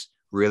medials,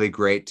 really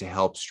great to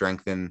help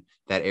strengthen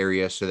that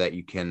area so that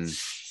you can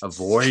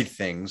avoid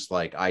things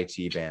like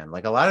IT band.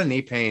 Like a lot of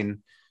knee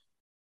pain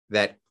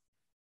that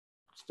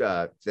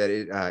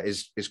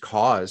is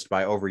caused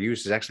by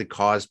overuse is actually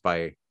caused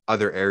by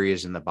other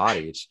areas in the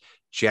body. It's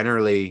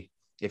generally,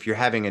 if you're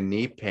having a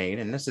knee pain,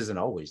 and this isn't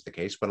always the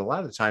case, but a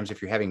lot of the times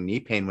if you're having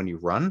knee pain when you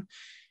run,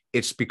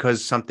 it's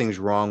because something's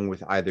wrong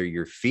with either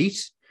your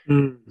feet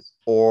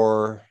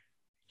or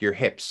your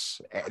hips,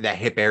 that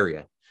hip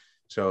area.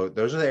 So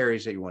those are the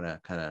areas that you want to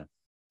kind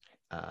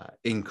of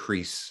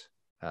increase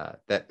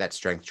that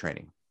strength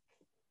training.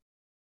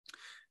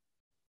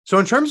 So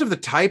in terms of the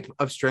type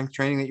of strength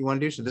training that you want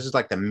to do, so this is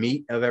like the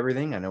meat of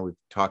everything. I know we've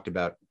talked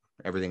about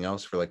everything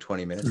else for like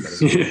 20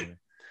 minutes.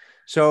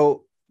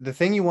 So the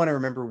thing you want to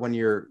remember when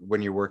you're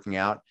working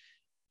out,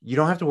 you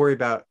don't have to worry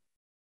about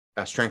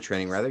strength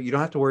training. Rather, you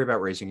don't have to worry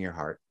about raising your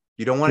heart.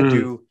 You don't want to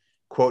do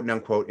quote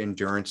unquote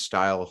endurance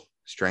style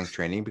strength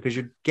training, because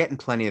you're getting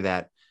plenty of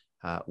that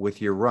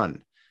with your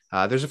run.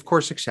 There's of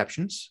course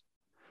exceptions,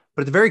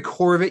 But at the very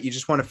core of it, you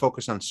just want to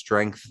focus on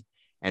strength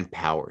and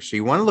power. So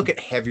you want to look at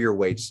heavier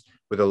weights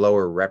with a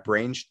lower rep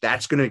range.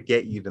 That's going to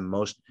get you the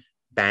most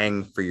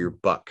bang for your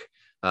buck.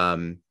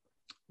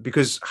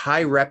 Because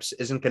high reps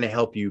isn't going to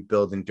help you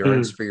build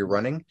endurance for your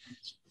running.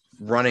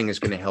 Running is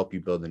going to help you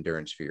build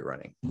endurance for your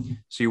running.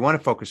 So you want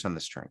to focus on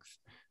the strength.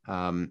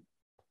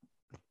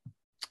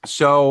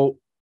 So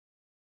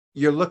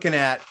you're looking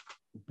at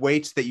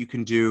weights that you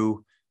can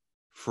do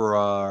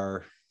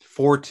for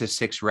 4 to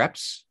 6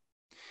 reps.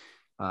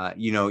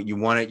 You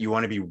want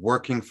to be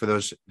working for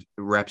those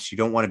reps. You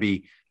don't want to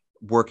be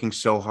working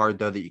so hard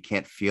though that you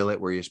can't feel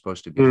it where you're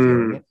supposed to be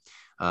feeling it.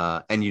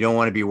 And you don't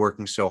want to be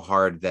working so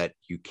hard that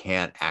you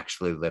can't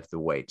actually lift the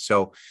weight.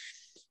 So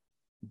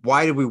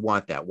why do we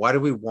want that? Why do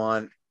we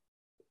want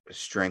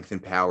strength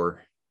and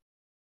power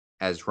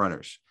as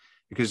runners?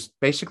 Because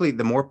basically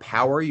the more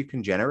power you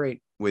can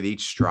generate with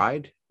each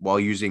stride while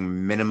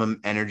using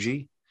minimum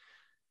energy,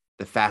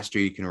 the faster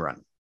you can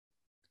run.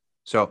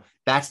 So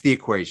that's the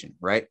equation,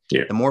 right?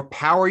 Yeah. The more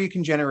power you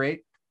can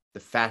generate,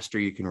 the faster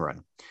you can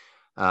run.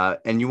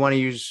 And you want to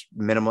use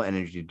minimal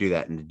energy to do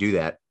that. And to do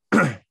that,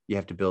 you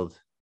have to build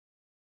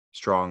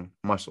strong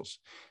muscles,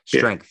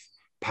 strength,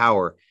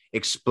 power,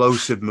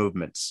 explosive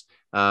movements.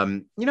 You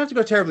don't have to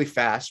go terribly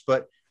fast,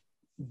 but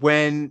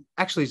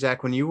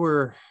Zach, when you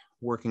were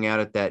working out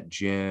at that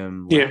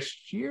gym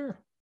last year,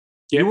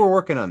 you were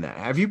working on that.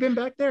 Have you been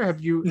back there?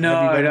 No,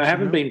 I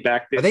haven't been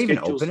back there. Are they even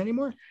open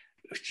anymore?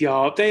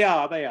 Yeah, they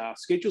are.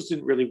 Schedules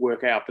didn't really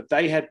work out, but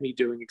they had me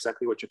doing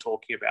exactly what you're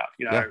talking about.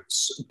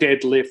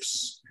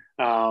 Deadlifts,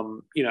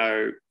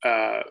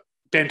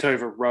 bent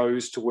over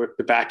rows to work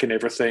the back and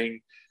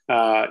everything.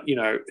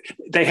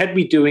 They had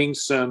me doing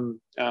some,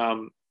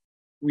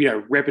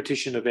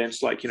 repetition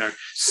events like,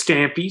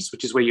 stampies,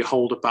 which is where you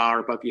hold a bar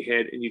above your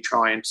head and you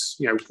try and,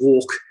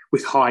 walk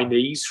with high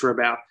knees for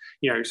about,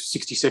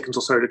 60 seconds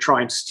or so to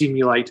try and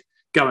stimulate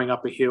going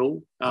up a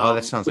hill.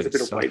 That sounds with like a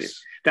bit of weight.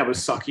 That was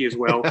sucky as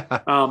well.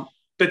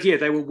 But yeah,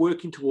 they were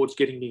working towards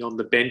getting me on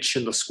the bench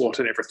and the squat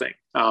and everything.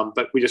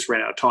 But we just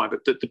ran out of time.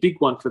 But the big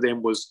one for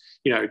them was,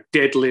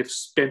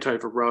 deadlifts, bent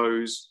over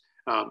rows,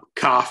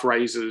 calf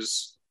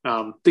raises,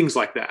 things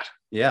like that.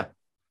 Yeah.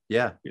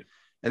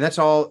 And that's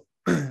all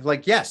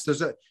yes,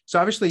 so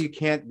obviously you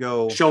can't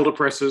go shoulder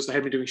presses. They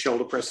had me doing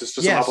shoulder presses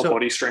for some upper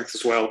body strength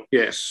as well.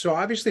 Yeah. So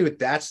obviously with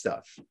that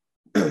stuff,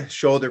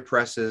 shoulder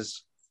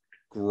presses,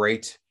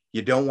 great.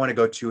 You don't want to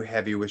go too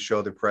heavy with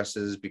shoulder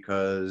presses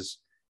because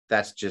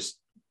that's just,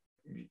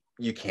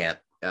 you can't.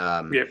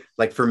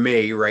 Like for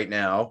me right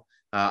now,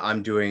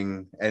 I'm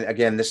doing, and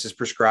again, this is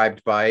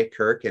prescribed by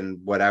Kirk and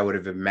what I would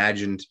have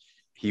imagined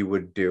he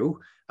would do.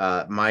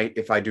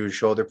 If I do a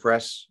shoulder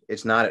press,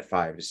 it's not at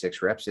 5 to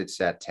 6 reps, it's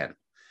at 10.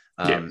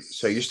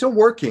 So you're still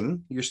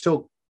working,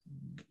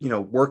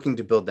 working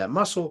to build that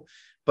muscle,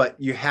 but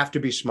you have to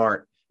be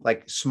smart.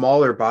 Like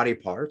smaller body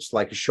parts,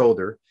 like a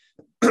shoulder,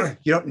 you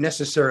don't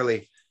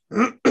necessarily,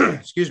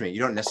 you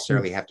don't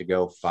necessarily have to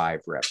go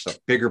 5 reps. So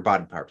bigger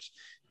body parts,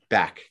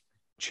 back,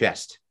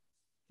 chest,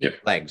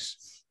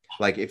 legs.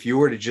 Like if you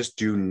were to just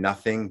do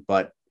nothing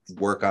but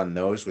work on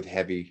those with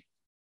heavy,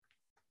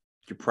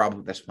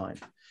 that's fine.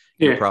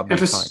 You're probably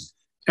fine.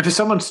 And for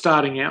someone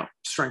starting out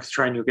strength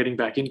training or getting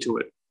back into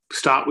it,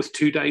 start with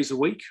 2 days a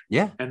week.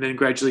 Yeah. And then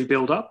gradually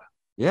build up.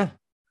 Yeah.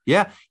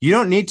 Yeah. You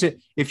don't need to,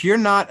 if you're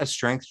not a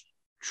strength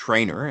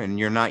trainer and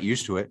you're not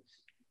used to it,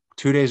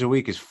 2 days a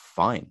week is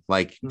fine.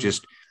 Like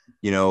just,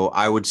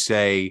 I would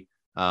say,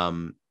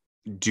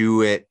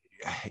 do it.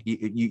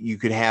 You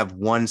could have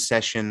one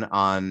session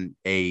on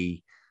a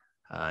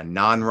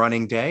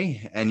non-running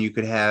day, and you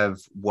could have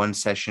one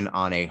session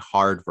on a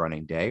hard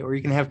running day, or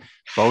you can have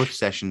both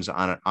sessions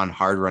on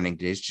hard running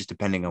days, just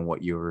depending on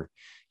what you're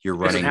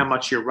running. And how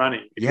much you're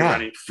running. If you're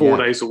running 4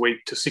 days a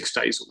week to 6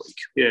 days a week.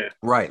 Yeah.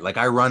 Right. Like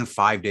I run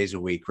 5 days a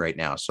week right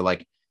now. So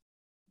like,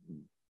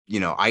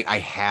 I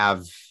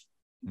have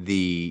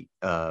the,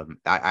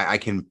 I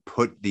can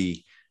put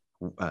the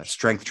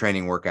strength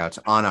training workouts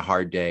on a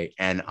hard day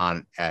and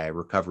on a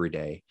recovery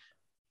day,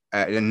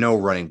 and no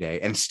running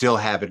day, and still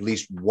have at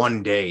least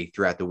one day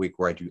throughout the week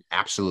where I do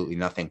absolutely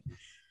nothing.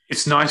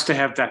 It's nice to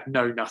have that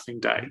nothing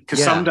day,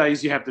 because some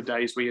days you have the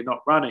days where you're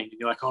not running and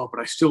you're like, oh, but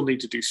I still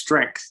need to do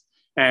strength.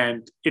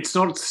 And it's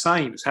not the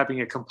same as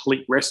having a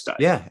complete rest day.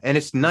 Yeah. And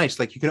it's nice.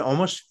 Like you can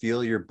almost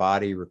feel your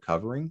body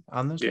recovering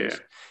on those days.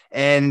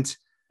 And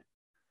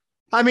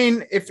I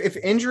mean, if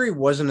injury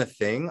wasn't a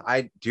thing,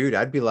 I'd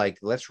be like,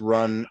 let's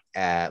run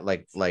at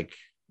like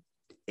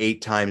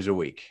 8 times a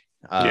week.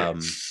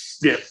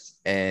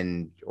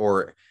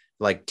 Or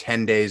like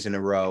 10 days in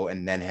a row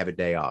and then have a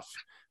day off.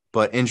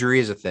 But injury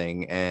is a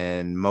thing,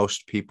 and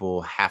most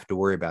people have to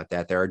worry about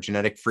that. There are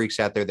genetic freaks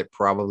out there that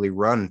probably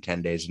run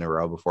 10 days in a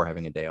row before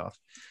having a day off.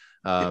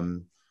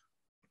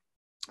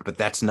 But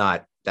that's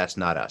not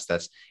us.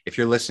 That's, if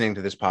you're listening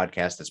to this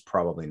podcast, that's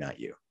probably not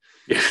you.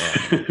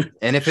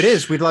 And if it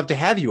is, we'd love to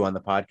have you on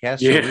the podcast.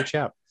 So reach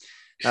out.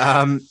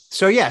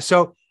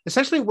 So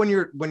essentially when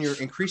you're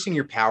increasing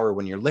your power,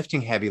 when you're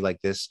lifting heavy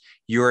like this,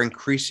 you're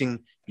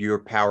increasing your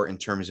power in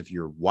terms of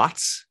your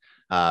watts.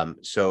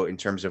 So in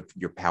terms of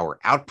your power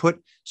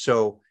output,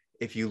 so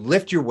if you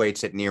lift your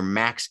weights at near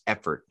max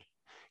effort,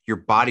 your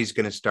body's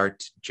going to start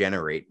to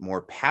generate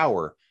more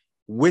power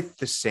with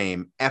the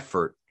same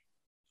effort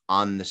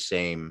on the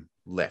same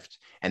lift.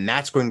 And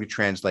that's going to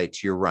translate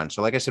to your run.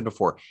 So like I said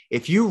before,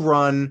 if you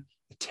run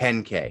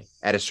 10K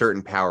at a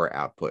certain power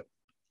output,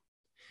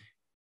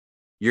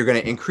 you're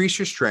going to increase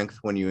your strength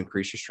when you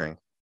increase your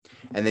strength,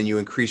 and then you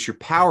increase your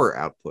power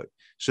output.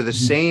 So the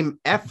same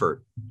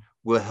effort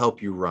will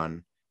help you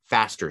run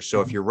faster.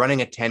 So if you're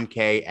running a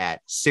 10K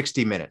at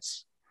 60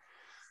 minutes,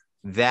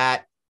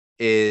 that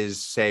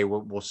is, say,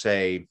 we'll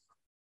say,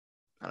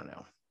 I don't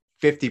know,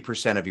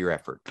 50% of your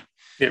effort.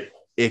 Yep.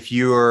 If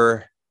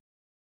you're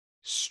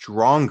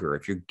stronger,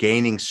 if you're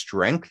gaining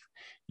strength,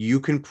 you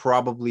can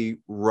probably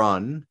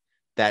run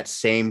that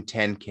same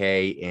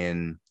 10K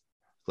in,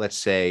 let's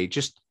say,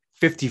 just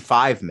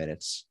 55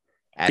 minutes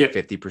at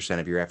 50%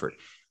 of your effort.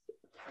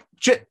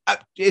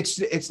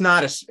 It's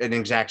not an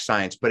exact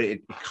science, but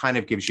it kind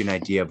of gives you an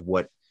idea of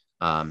what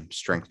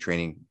strength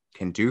training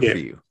can do for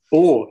you.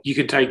 Or you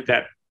can take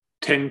that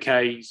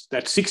 10Ks,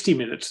 that 60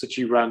 minutes that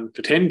you run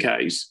for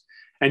 10Ks,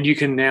 and you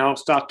can now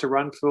start to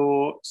run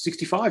for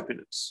 65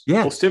 minutes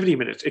or 70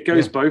 minutes. It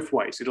goes both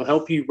ways. It'll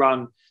help you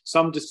run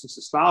some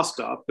distances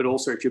faster, but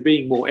also if you're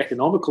being more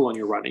economical on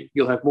your running,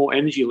 you'll have more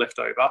energy left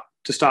over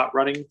to start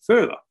running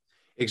further.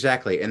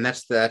 Exactly. And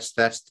that's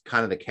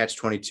kind of the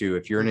catch-22.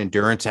 If you're an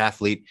endurance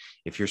athlete,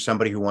 if you're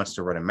somebody who wants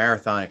to run a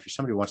marathon, if you're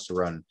somebody who wants to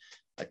run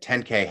a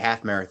 10K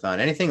half marathon,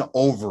 anything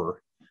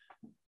over,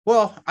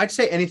 well, I'd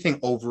say anything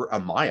over a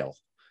mile,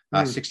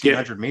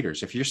 1,600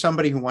 meters. If you're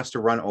somebody who wants to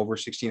run over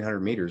 1,600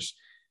 meters,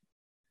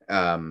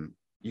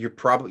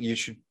 you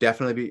should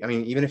definitely be, I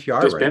mean, even if you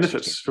are, there's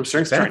benefits from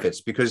strength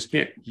benefits because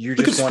you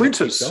Look just at want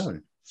sprinters. to keep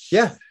going.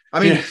 Yeah. I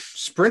mean,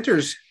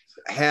 sprinters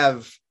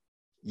have,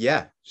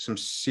 some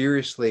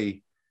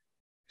seriously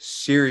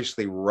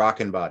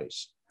rocking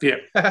bodies. Yeah.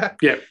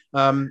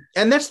 And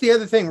that's the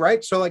other thing,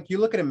 right? So like you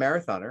look at a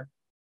marathoner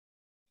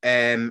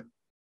and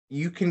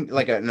you can,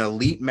 like an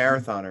elite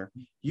marathoner,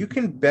 you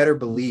better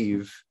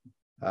believe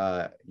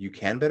that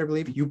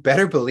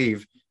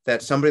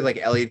somebody like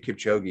Eliud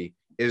Kipchoge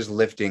is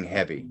lifting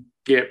heavy.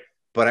 Yeah.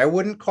 But I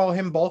wouldn't call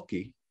him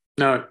bulky.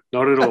 No,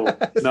 not at all.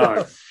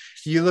 No.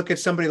 You look at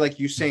somebody like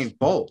Usain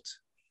Bolt,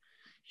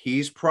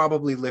 he's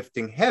probably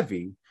lifting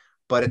heavy,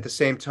 but at the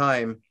same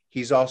time,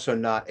 he's also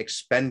not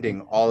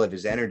expending all of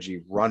his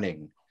energy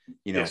running,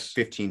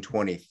 15,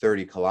 20,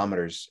 30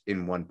 kilometers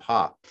in one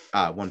pop.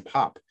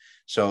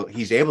 So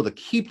he's able to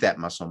keep that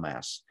muscle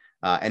mass,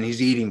 and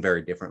he's eating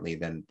very differently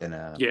than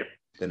an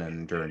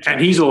endurance. And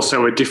he's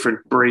also a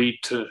different breed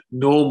to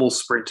normal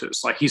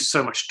sprinters. Like he's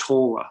so much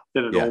taller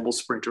than a normal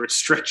sprinter. It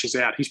stretches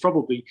out. He's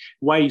probably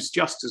weighs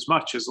just as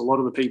much as a lot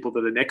of the people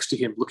that are next to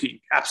him looking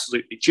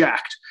absolutely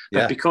jacked.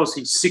 But because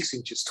he's 6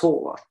 inches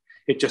taller,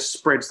 it just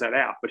spreads that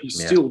out. But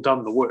he's still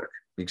done the work.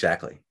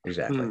 Exactly.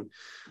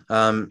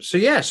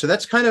 So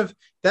that's kind of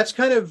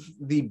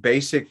the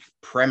basic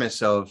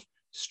premise of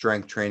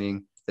strength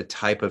training, the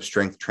type of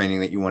strength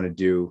training that you want to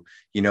do,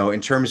 in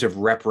terms of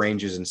rep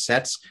ranges and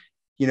sets.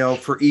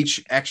 For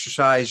each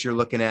exercise, you're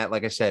looking at,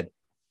 like I said,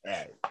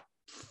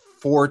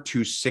 4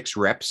 to 6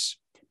 reps,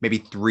 maybe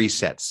 3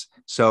 sets.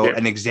 So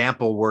an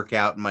example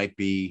workout might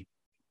be,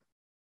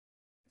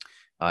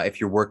 if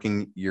you're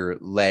working your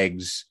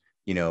legs,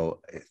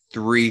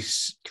 3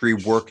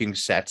 working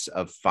sets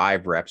of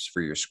 5 reps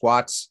for your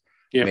squats.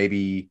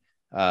 Maybe,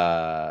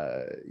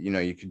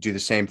 you could do the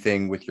same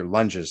thing with your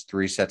lunges,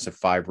 3 sets of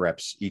 5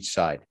 reps each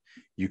side.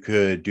 You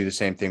could do the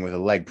same thing with a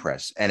leg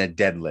press and a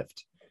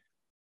deadlift.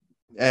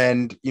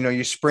 And,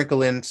 you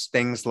sprinkle in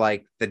things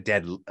like the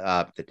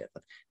deadlift,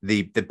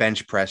 the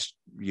bench press,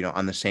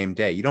 on the same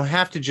day. You don't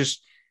have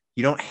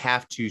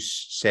to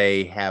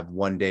say have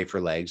one day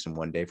for legs and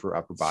one day for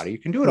upper body. You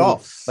can do it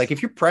all. Like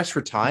if you're pressed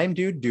for time,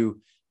 dude,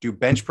 do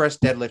bench press,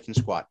 deadlift, and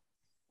squat.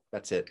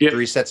 That's it.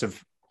 3 sets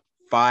of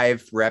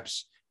 5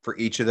 reps for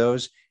each of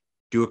those.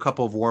 Do a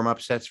couple of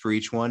warm-up sets for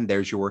each one.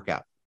 There's your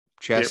workout.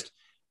 Chest,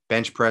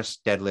 bench press,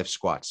 deadlift,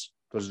 squats.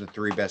 Those are the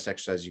 3 best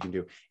exercises you can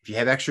do. If you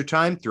have extra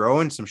time, throw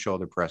in some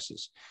shoulder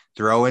presses,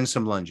 throw in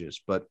some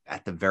lunges. But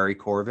at the very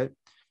core of it,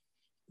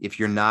 if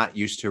you're not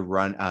used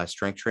to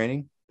strength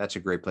training, that's a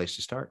great place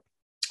to start.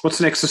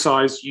 What's an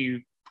exercise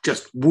you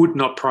just would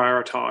not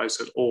prioritize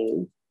at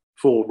all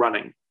for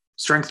running?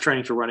 Strength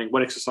training for running,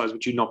 what exercise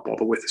would you not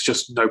bother with? It's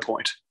just no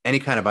point. Any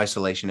kind of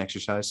isolation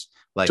exercise,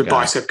 like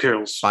bicep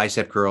curls,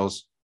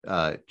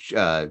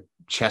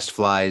 chest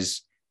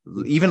flies,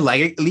 even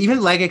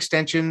leg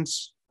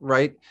extensions,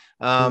 right?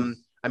 I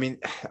mean,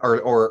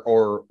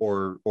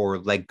 or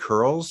leg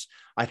curls.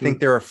 I think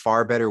there are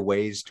far better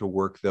ways to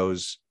work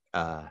those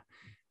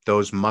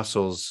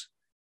muscles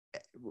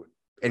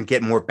and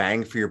get more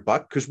bang for your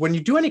buck. Because when you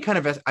do any kind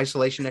of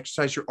isolation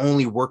exercise, you're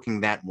only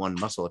working that one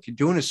muscle. If you're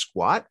doing a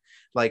squat,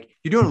 like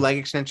you're doing a leg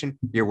extension,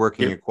 you're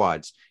working your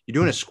quads. You're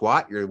doing a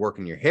squat, you're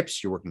working your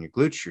hips, you're working your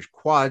glutes, your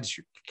quads,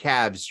 your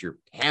calves, your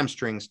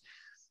hamstrings.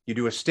 You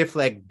do a stiff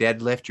leg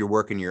deadlift, you're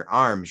working your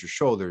arms, your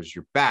shoulders,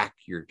 your back,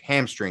 your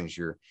hamstrings,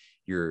 your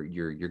your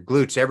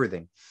glutes,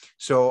 everything.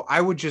 So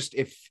I would just,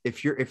 if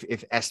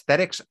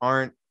aesthetics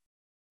aren't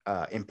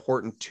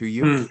important to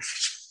you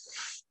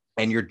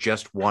and you're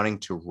just wanting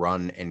to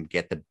run and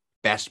get the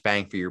best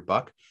bang for your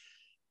buck,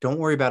 don't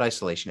worry about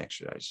isolation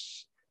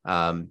exercises,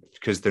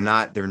 because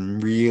they're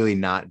really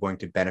not going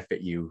to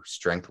benefit you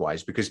strength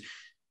wise, because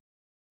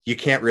you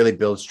can't really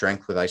build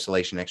strength with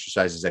isolation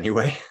exercises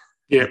anyway.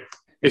 Yeah.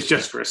 It's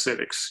just for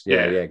aesthetics.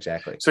 Yeah,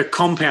 exactly. So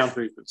compound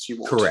movements you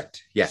want.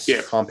 Correct. Yes.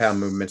 Yeah. Compound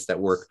movements that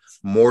work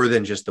more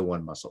than just the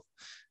one muscle.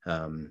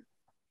 And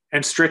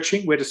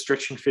stretching, where does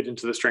stretching fit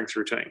into the strength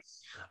routine?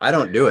 I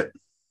don't do it.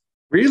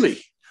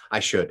 Really? I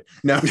should.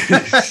 No.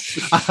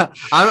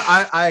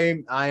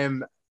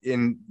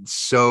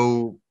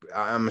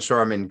 I'm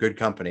sure I'm in good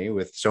company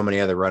with so many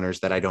other runners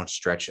that I don't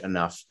stretch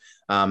enough.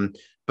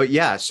 But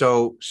yeah,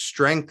 so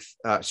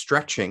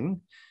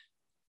stretching,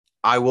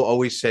 I will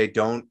always say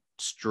don't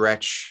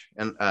stretch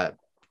and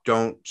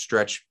don't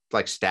stretch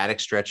like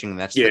static stretching.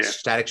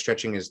 Static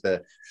stretching is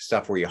the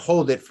stuff where you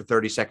hold it for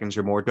 30 seconds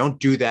or more. Don't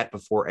do that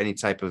before any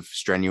type of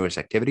strenuous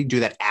activity. Do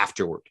that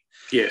afterward.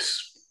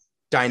 Yes.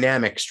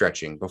 Dynamic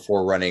stretching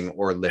before running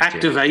or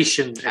lifting.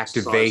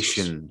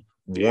 Activation,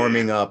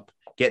 warming up,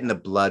 getting the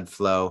blood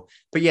flow.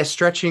 But yes,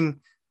 stretching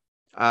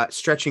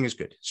is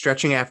good.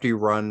 Stretching after you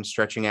run,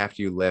 stretching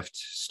after you lift,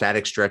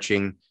 static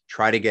stretching.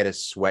 Try to get a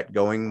sweat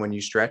going when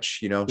you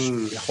stretch,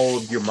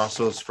 hold your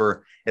muscles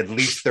for at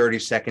least 30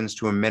 seconds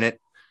to a minute.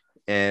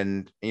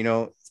 And,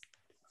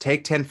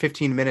 take 10,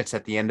 15 minutes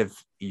at the end of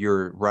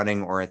your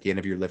running or at the end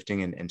of your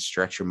lifting and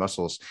stretch your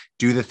muscles.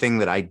 Do the thing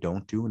that I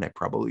don't do, and I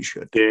probably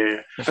should. Yeah.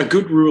 A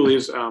good rule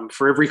is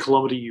for every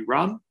kilometer you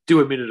run,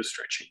 do a minute of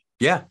stretching.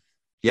 Yeah.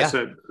 Yeah.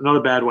 That's not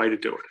a bad way to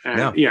do it.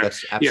 And,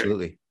 that's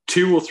absolutely.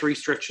 2 or 3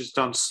 stretches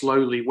done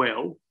slowly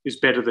well is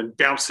better than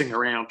bouncing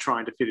around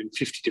trying to fit in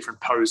 50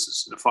 different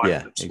poses in a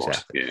 5-minute spot.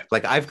 Exactly. Yeah.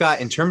 Like I've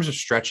got, in terms of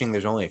stretching,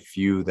 there's only a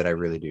few that I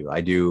really do. I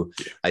do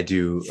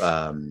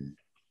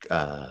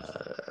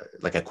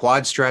like a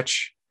quad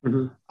stretch.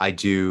 Mm-hmm. I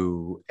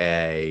do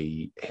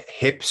a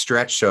hip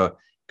stretch. So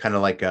kind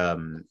of like,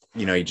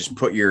 you just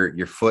put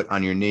your foot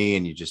on your knee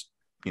and you just,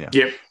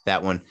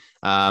 that one.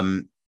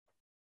 I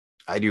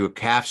do a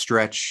calf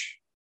stretch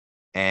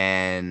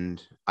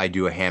and I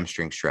do a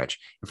hamstring stretch.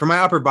 And for my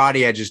upper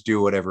body, I just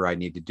do whatever I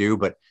need to do.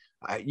 But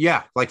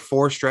like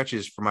 4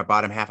 stretches for my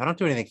bottom half. I don't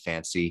do anything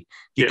fancy.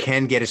 You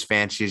can get as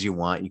fancy as you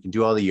want. You can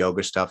do all the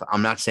yoga stuff.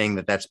 I'm not saying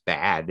that that's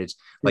bad. It's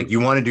like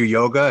you want to do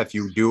yoga. If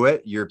you do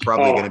it, you're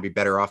probably going to be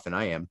better off than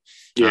I am.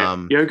 Yeah,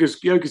 yoga's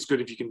good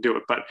if you can do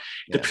it, but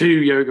to do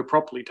yoga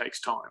properly takes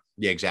time.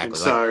 Yeah, exactly. And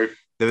so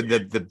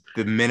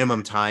the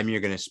minimum time you're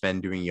going to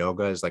spend doing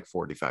yoga is like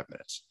 45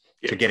 minutes.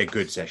 To get a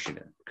good session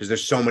in, because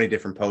there's so many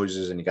different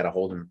poses and you got to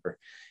hold them for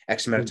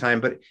X amount of time.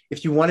 But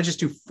if you want to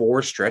just do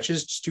 4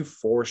 stretches, just do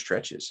 4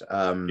 stretches.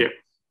 For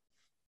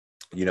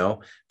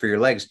your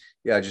legs,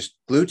 just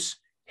glutes,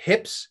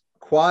 hips,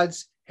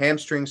 quads,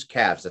 hamstrings,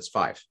 calves. That's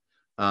 5.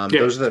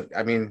 Those are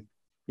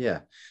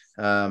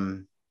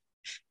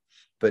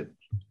but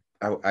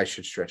I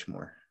should stretch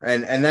more.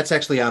 And that's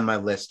actually on my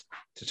list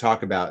to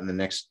talk about in the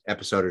next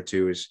episode or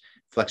 2 is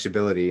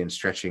flexibility and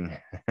stretching.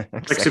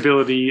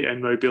 Flexibility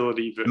and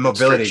mobility.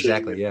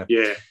 Exactly.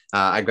 Yeah.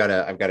 I've got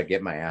to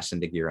get my ass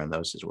into gear on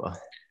those as well.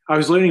 I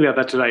was learning about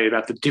that today,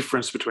 about the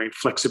difference between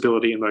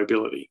flexibility and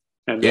mobility.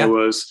 And there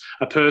was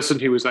a person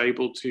who was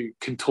able to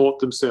contort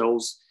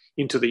themselves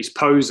into these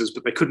poses,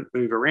 but they couldn't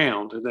move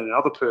around. And then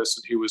another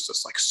person who was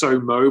just like so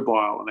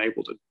mobile and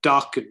able to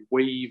duck and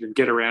weave and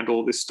get around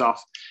all this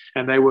stuff.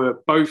 And they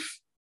were both,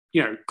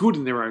 good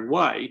in their own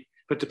way,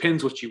 but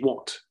depends what you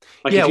want.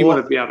 Like if you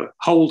want to be able to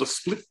hold a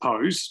split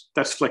pose,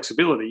 that's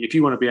flexibility. If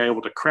you want to be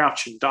able to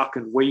crouch and duck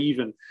and weave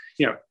and,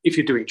 if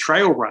you're doing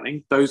trail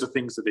running, those are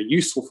things that are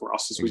useful for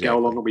us as we go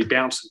along and we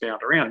bounce and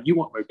bound around. You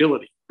want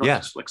mobility,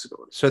 not just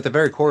flexibility. So at the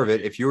very core of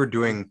it, if you were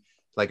doing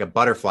like a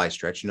butterfly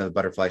stretch, the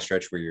butterfly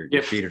stretch where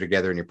your feet are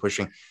together and you're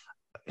pushing,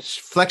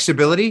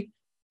 flexibility,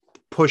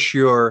 push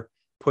your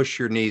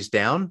knees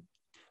down.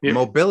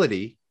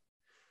 Mobility,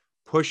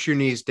 push your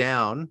knees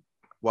down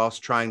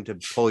whilst trying to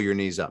pull your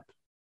knees up.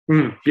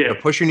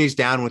 Push your knees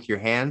down with your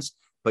hands,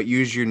 but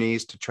use your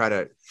knees to try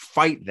to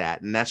fight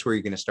that. And that's where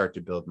you're going to start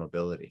to build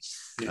mobility.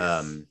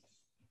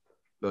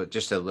 But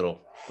just a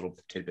little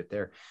tidbit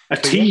there. A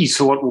tease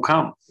for what will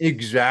come.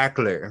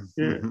 Exactly.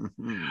 Yeah.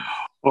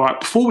 All right.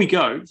 Before we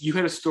go, you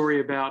had a story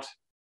about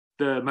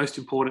the most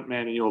important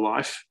man in your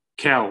life,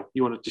 Cal,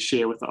 you wanted to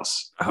share with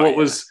us. What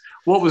was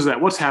that?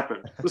 What's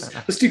happened?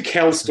 Let's do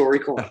Cal's story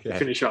corner to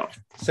finish up.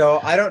 So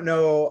I don't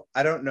know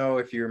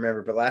if you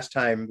remember, but last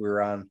time we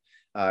were on,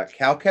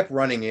 Cal kept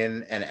running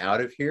in and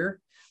out of here.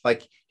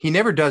 Like he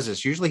never does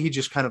this. Usually he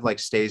just kind of like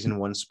stays in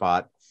one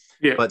spot.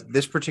 Yeah. But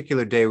this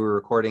particular day we were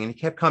recording and he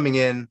kept coming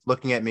in,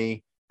 looking at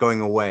me,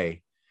 going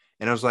away.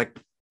 And I was like,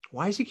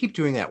 why does he keep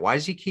doing that? Why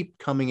does he keep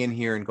coming in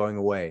here and going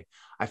away?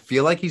 I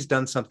feel like he's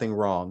done something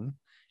wrong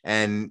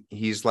and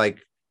he's like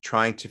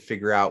trying to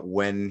figure out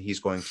when he's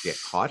going to get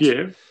caught.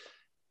 Yeah.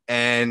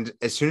 And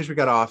as soon as we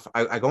got off,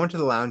 I go into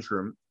the lounge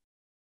room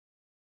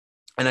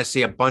and I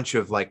see a bunch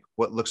of like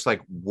what looks like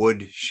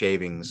wood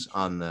shavings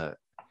on the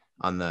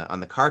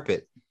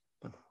carpet.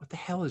 What the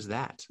hell is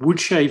that? Wood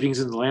shavings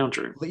in the lounge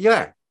room.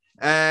 Yeah.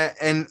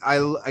 And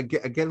I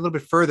get a little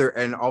bit further,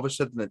 and all of a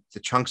sudden the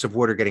chunks of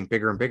wood are getting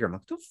bigger and bigger. I'm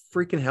like, what the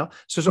freaking hell?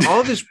 So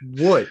all this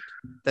wood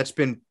that's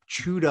been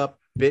chewed up,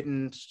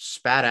 bitten,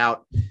 spat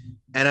out.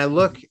 And I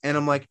look and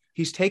I'm like,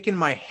 he's taken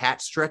my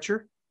hat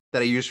stretcher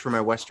that I use for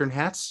my Western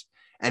hats,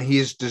 and he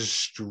has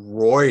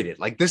destroyed it.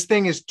 Like, this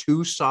thing is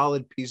 2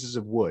 solid pieces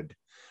of wood,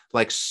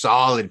 like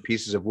solid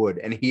pieces of wood.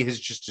 And he has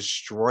just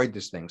destroyed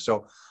this thing.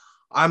 So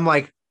I'm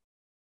like,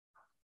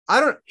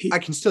 I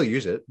can still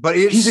use it, but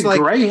he's like,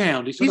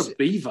 greyhound. He's not a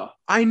beaver.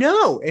 I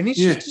know. And he's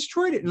just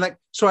destroyed it. And like,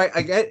 so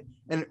I get,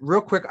 and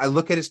real quick, I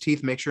look at his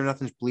teeth, make sure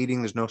nothing's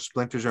bleeding. There's no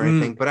splinters or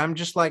anything, but I'm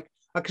just like,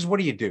 because what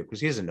do you do? Because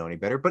he doesn't know any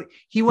better. But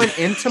he went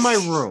into my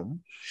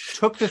room,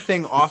 took the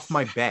thing off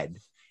my bed,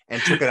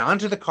 and took it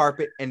onto the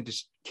carpet and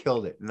just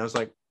killed it. And I was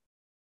like,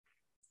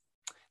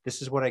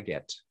 this is what I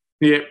get.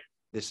 Yeah.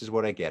 This is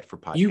what I get for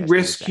podcasting. You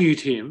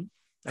rescued him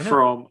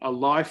from a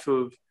life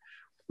of,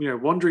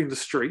 wandering the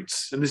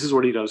streets, and this is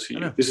what he does for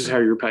you. This is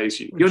how he repays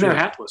you. You're now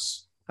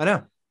hatless. I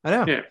know.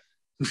 Yeah.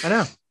 I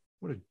know.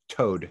 What a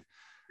toad.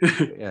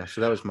 Yeah.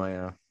 So that was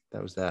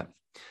that.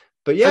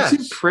 But yeah,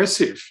 that's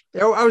impressive.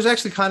 I was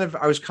actually kind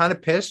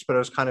of pissed, but I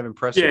was kind of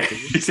impressed. Yeah, exactly.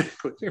 It's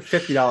like a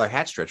 $50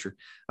 hat stretcher.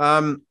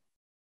 And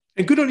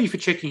good on you for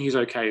checking he's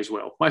okay as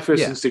well. My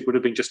first instinct would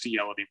have been just to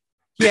yell at him.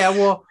 Yeah,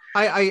 well,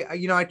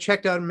 I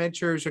checked out and made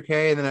sure he was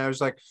okay, and then I was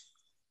like,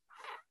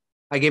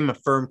 I gave him a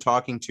firm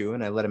talking to,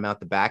 and I let him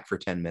out the back for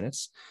 10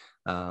 minutes.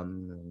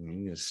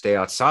 Stay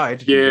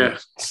outside. Yeah.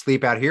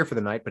 Sleep out here for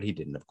the night, but he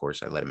didn't, of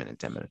course. I let him in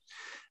 10 minutes.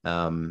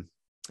 And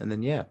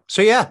then, yeah.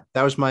 So, yeah,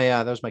 that was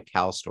my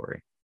Cal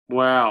story.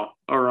 Wow.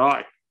 All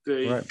right.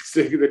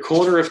 The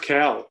corner of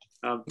Cal.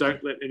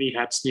 Don't let any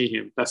hats near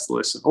him. That's the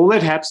lesson. Or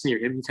let hats near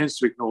him. He tends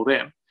to ignore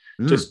them.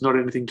 Just not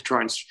anything to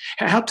try and...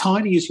 How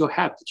tiny is your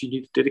hat that you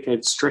need a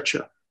dedicated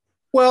stretcher?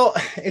 Well,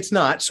 it's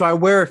not. So I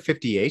wear a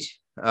 58.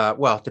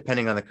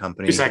 Depending on the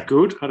company. Is that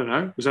good? I don't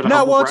know. Is that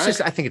it's just,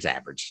 I think it's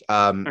average.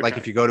 Like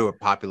if you go to a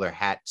popular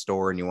hat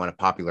store and you want a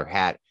popular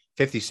hat,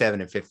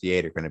 57 and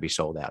 58 are going to be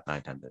sold out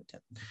 9 times out of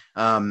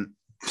 10.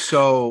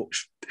 So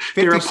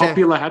there are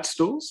popular hat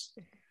stores?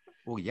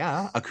 Well,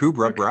 yeah, a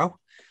Akubra, bro.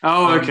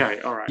 Oh, okay.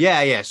 All right.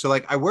 Yeah. So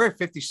like I wear a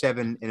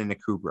 57 in an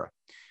Akubra.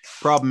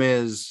 Problem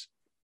is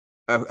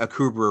a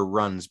Akubra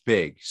runs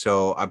big.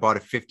 So I bought a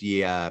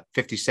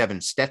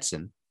 57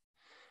 Stetson.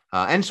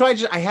 And so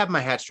I have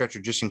my hat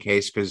stretcher just in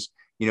case, because,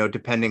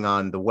 depending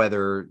on the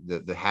weather,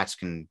 the hats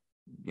can,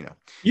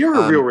 You're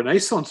a real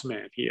Renaissance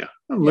man here.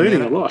 I'm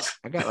learning a lot.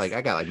 I got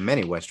like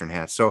many Western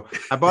hats. So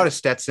I bought a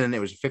Stetson. It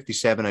was a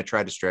 57. I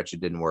tried to stretch.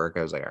 It didn't work.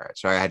 I was like, all right.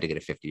 So I had to get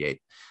a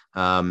 58.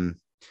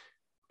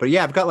 But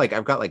yeah, I've got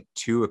like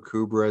 2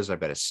 Akubras. I've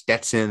got a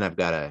Stetson. I've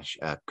got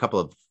a couple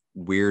of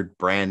weird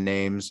brand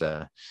names.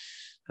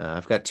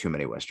 I've got too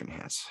many Western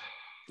hats.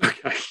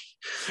 Okay.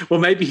 Well,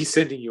 maybe he's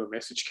sending you a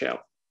message,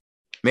 Cal.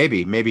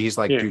 Maybe he's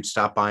like, dude,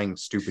 stop buying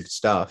stupid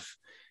stuff,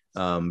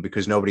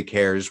 because nobody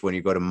cares when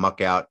you go to muck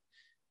out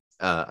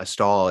a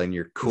stall in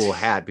your cool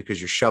hat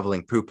because you're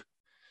shoveling poop.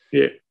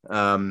 Yeah.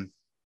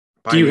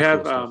 Do you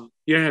have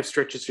you don't have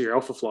stretchers for your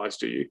alpha flies,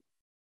 do you?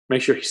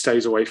 Make sure he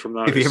stays away from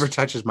those. If he ever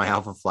touches my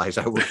alpha flies,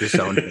 I will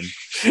disown him.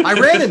 I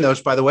ran in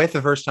those, by the way, for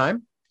the first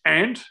time.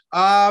 And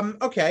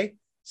okay,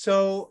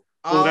 so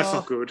that's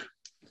not good.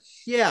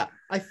 Yeah,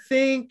 I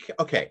think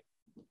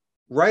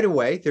right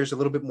away there's a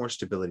little bit more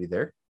stability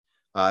there.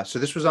 So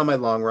this was on my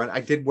long run.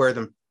 I did wear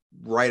them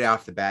right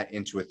off the bat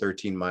into a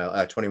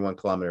 21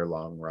 kilometer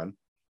long run.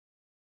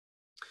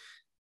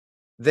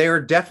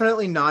 They're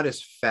definitely not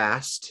as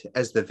fast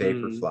as the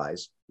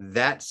Vaporflies.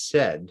 That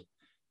said,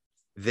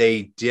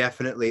 they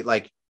definitely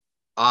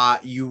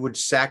you would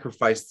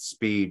sacrifice the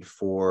speed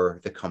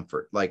for the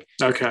comfort. Like,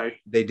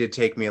 they did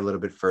take me a little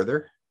bit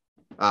further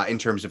in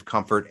terms of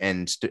comfort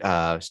and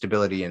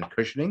stability and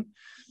cushioning.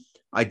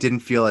 I didn't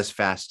feel as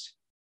fast.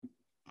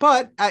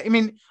 But I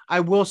mean, I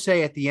will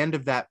say at the end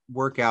of that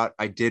workout,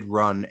 I did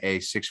run a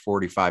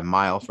 6:45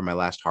 mile for my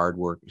last hard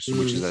work, which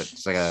is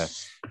it's like a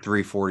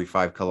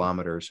 3:45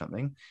 kilometer or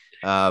something.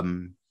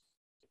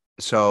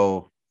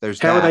 So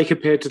there's how are they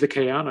compared to the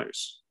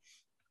Kayanos?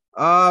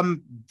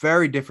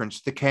 Very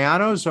different. The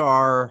Kayanos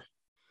are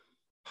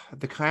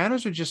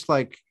just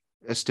like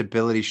a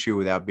stability shoe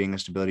without being a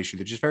stability shoe.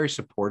 They're just very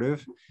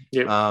supportive.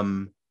 Yeah.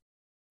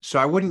 So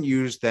I wouldn't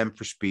use them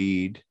for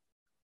speed.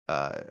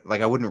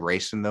 I wouldn't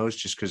race in those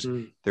just because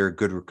they're a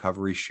good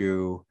recovery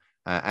shoe.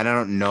 And I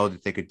don't know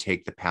that they could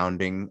take the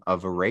pounding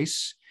of a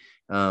race.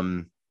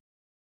 But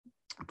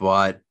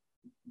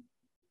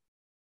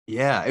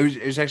yeah, it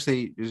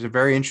was a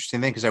very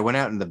interesting thing because I went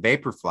out in the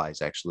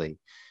Vaporflies actually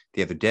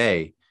the other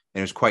day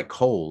and it was quite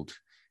cold.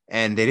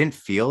 and they didn't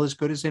feel as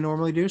good as they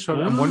normally do. So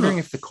I'm wondering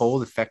if the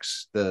cold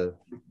affects the...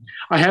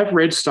 I have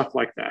read stuff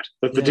like that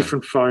the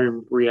different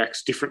foam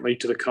reacts differently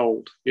to the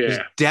cold. Yeah.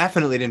 It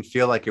definitely didn't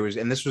feel like it was,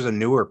 and this was a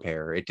newer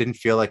pair. It didn't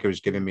feel like it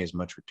was giving me as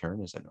much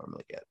return as I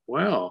normally get.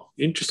 Wow.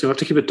 Interesting. I'll have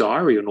to keep a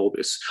diary on all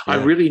this. Yeah.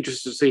 I'm really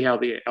interested to see how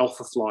the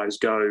Alpha Flies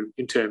go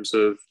in terms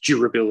of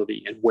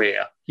durability and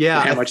wear. Yeah.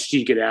 And how much do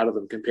you get out of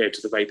them compared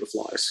to the Vapor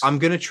Flies? I'm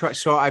going to try.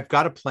 So I've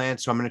got a plan.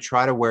 So I'm going to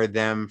try to wear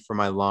them for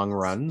my long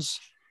runs.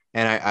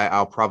 And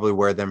I'll probably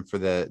wear them for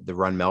the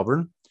Run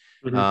Melbourne.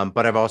 Mm-hmm.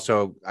 But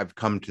I've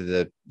come to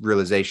the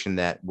realization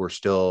that we're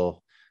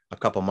still a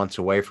couple months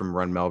away from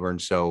Run Melbourne.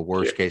 So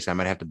worst case, I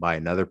might have to buy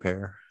another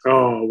pair.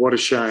 Oh, what a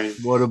shame.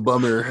 What a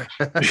bummer.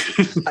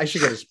 I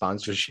should get a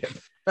sponsorship.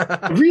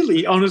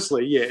 Really,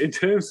 honestly, yeah. In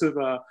terms of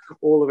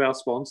all of our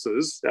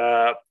sponsors,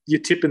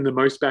 you're tipping the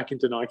most back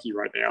into Nike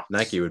right now.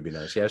 Nike would be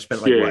nice. Yeah, I've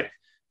spent what?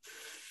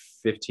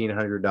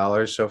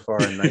 $1,500 so far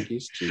on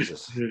Nikes.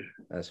 Jesus,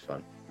 that's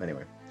fun.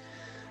 Anyway.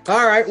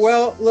 All right.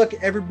 Well, look,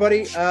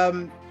 everybody.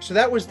 So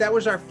that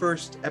was our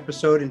first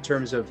episode in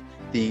terms of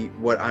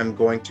what I'm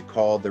going to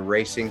call the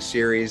racing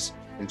series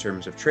in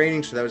terms of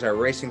training. So that was our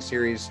racing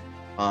series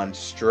on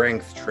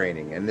strength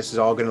training, and this is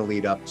all going to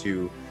lead up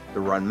to the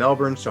Run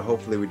Melbourne. So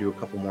hopefully we do a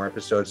couple more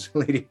episodes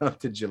leading up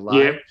to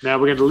July. Yeah. Now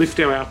we're going to lift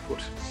our output.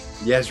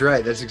 Yes,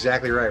 right. That's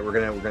exactly right. We're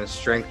gonna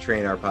strength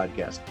train our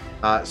podcast.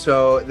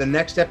 So the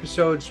next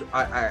episodes,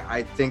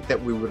 I think that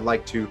we would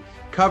like to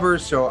cover.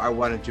 So I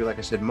want to do, like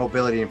I said,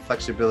 mobility and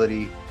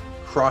flexibility,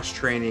 cross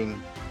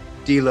training,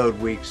 deload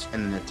weeks,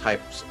 and then the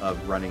types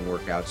of running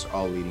workouts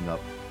all leading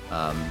up.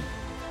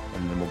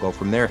 And then we'll go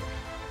from there.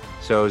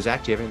 So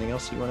Zach, do you have anything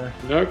else you want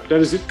to? Nope, that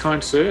is it,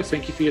 kind sir.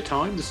 Thank you for your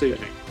time this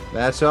evening.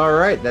 That's all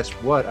right. That's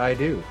what I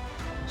do.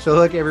 So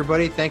look,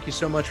 everybody, thank you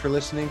so much for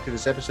listening to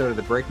this episode of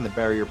the Breaking the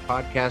Barrier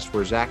podcast,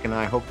 where Zach and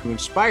I hope to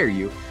inspire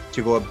you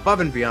to go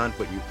above and beyond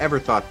what you ever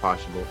thought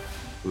possible.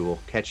 We will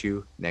catch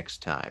you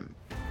next time.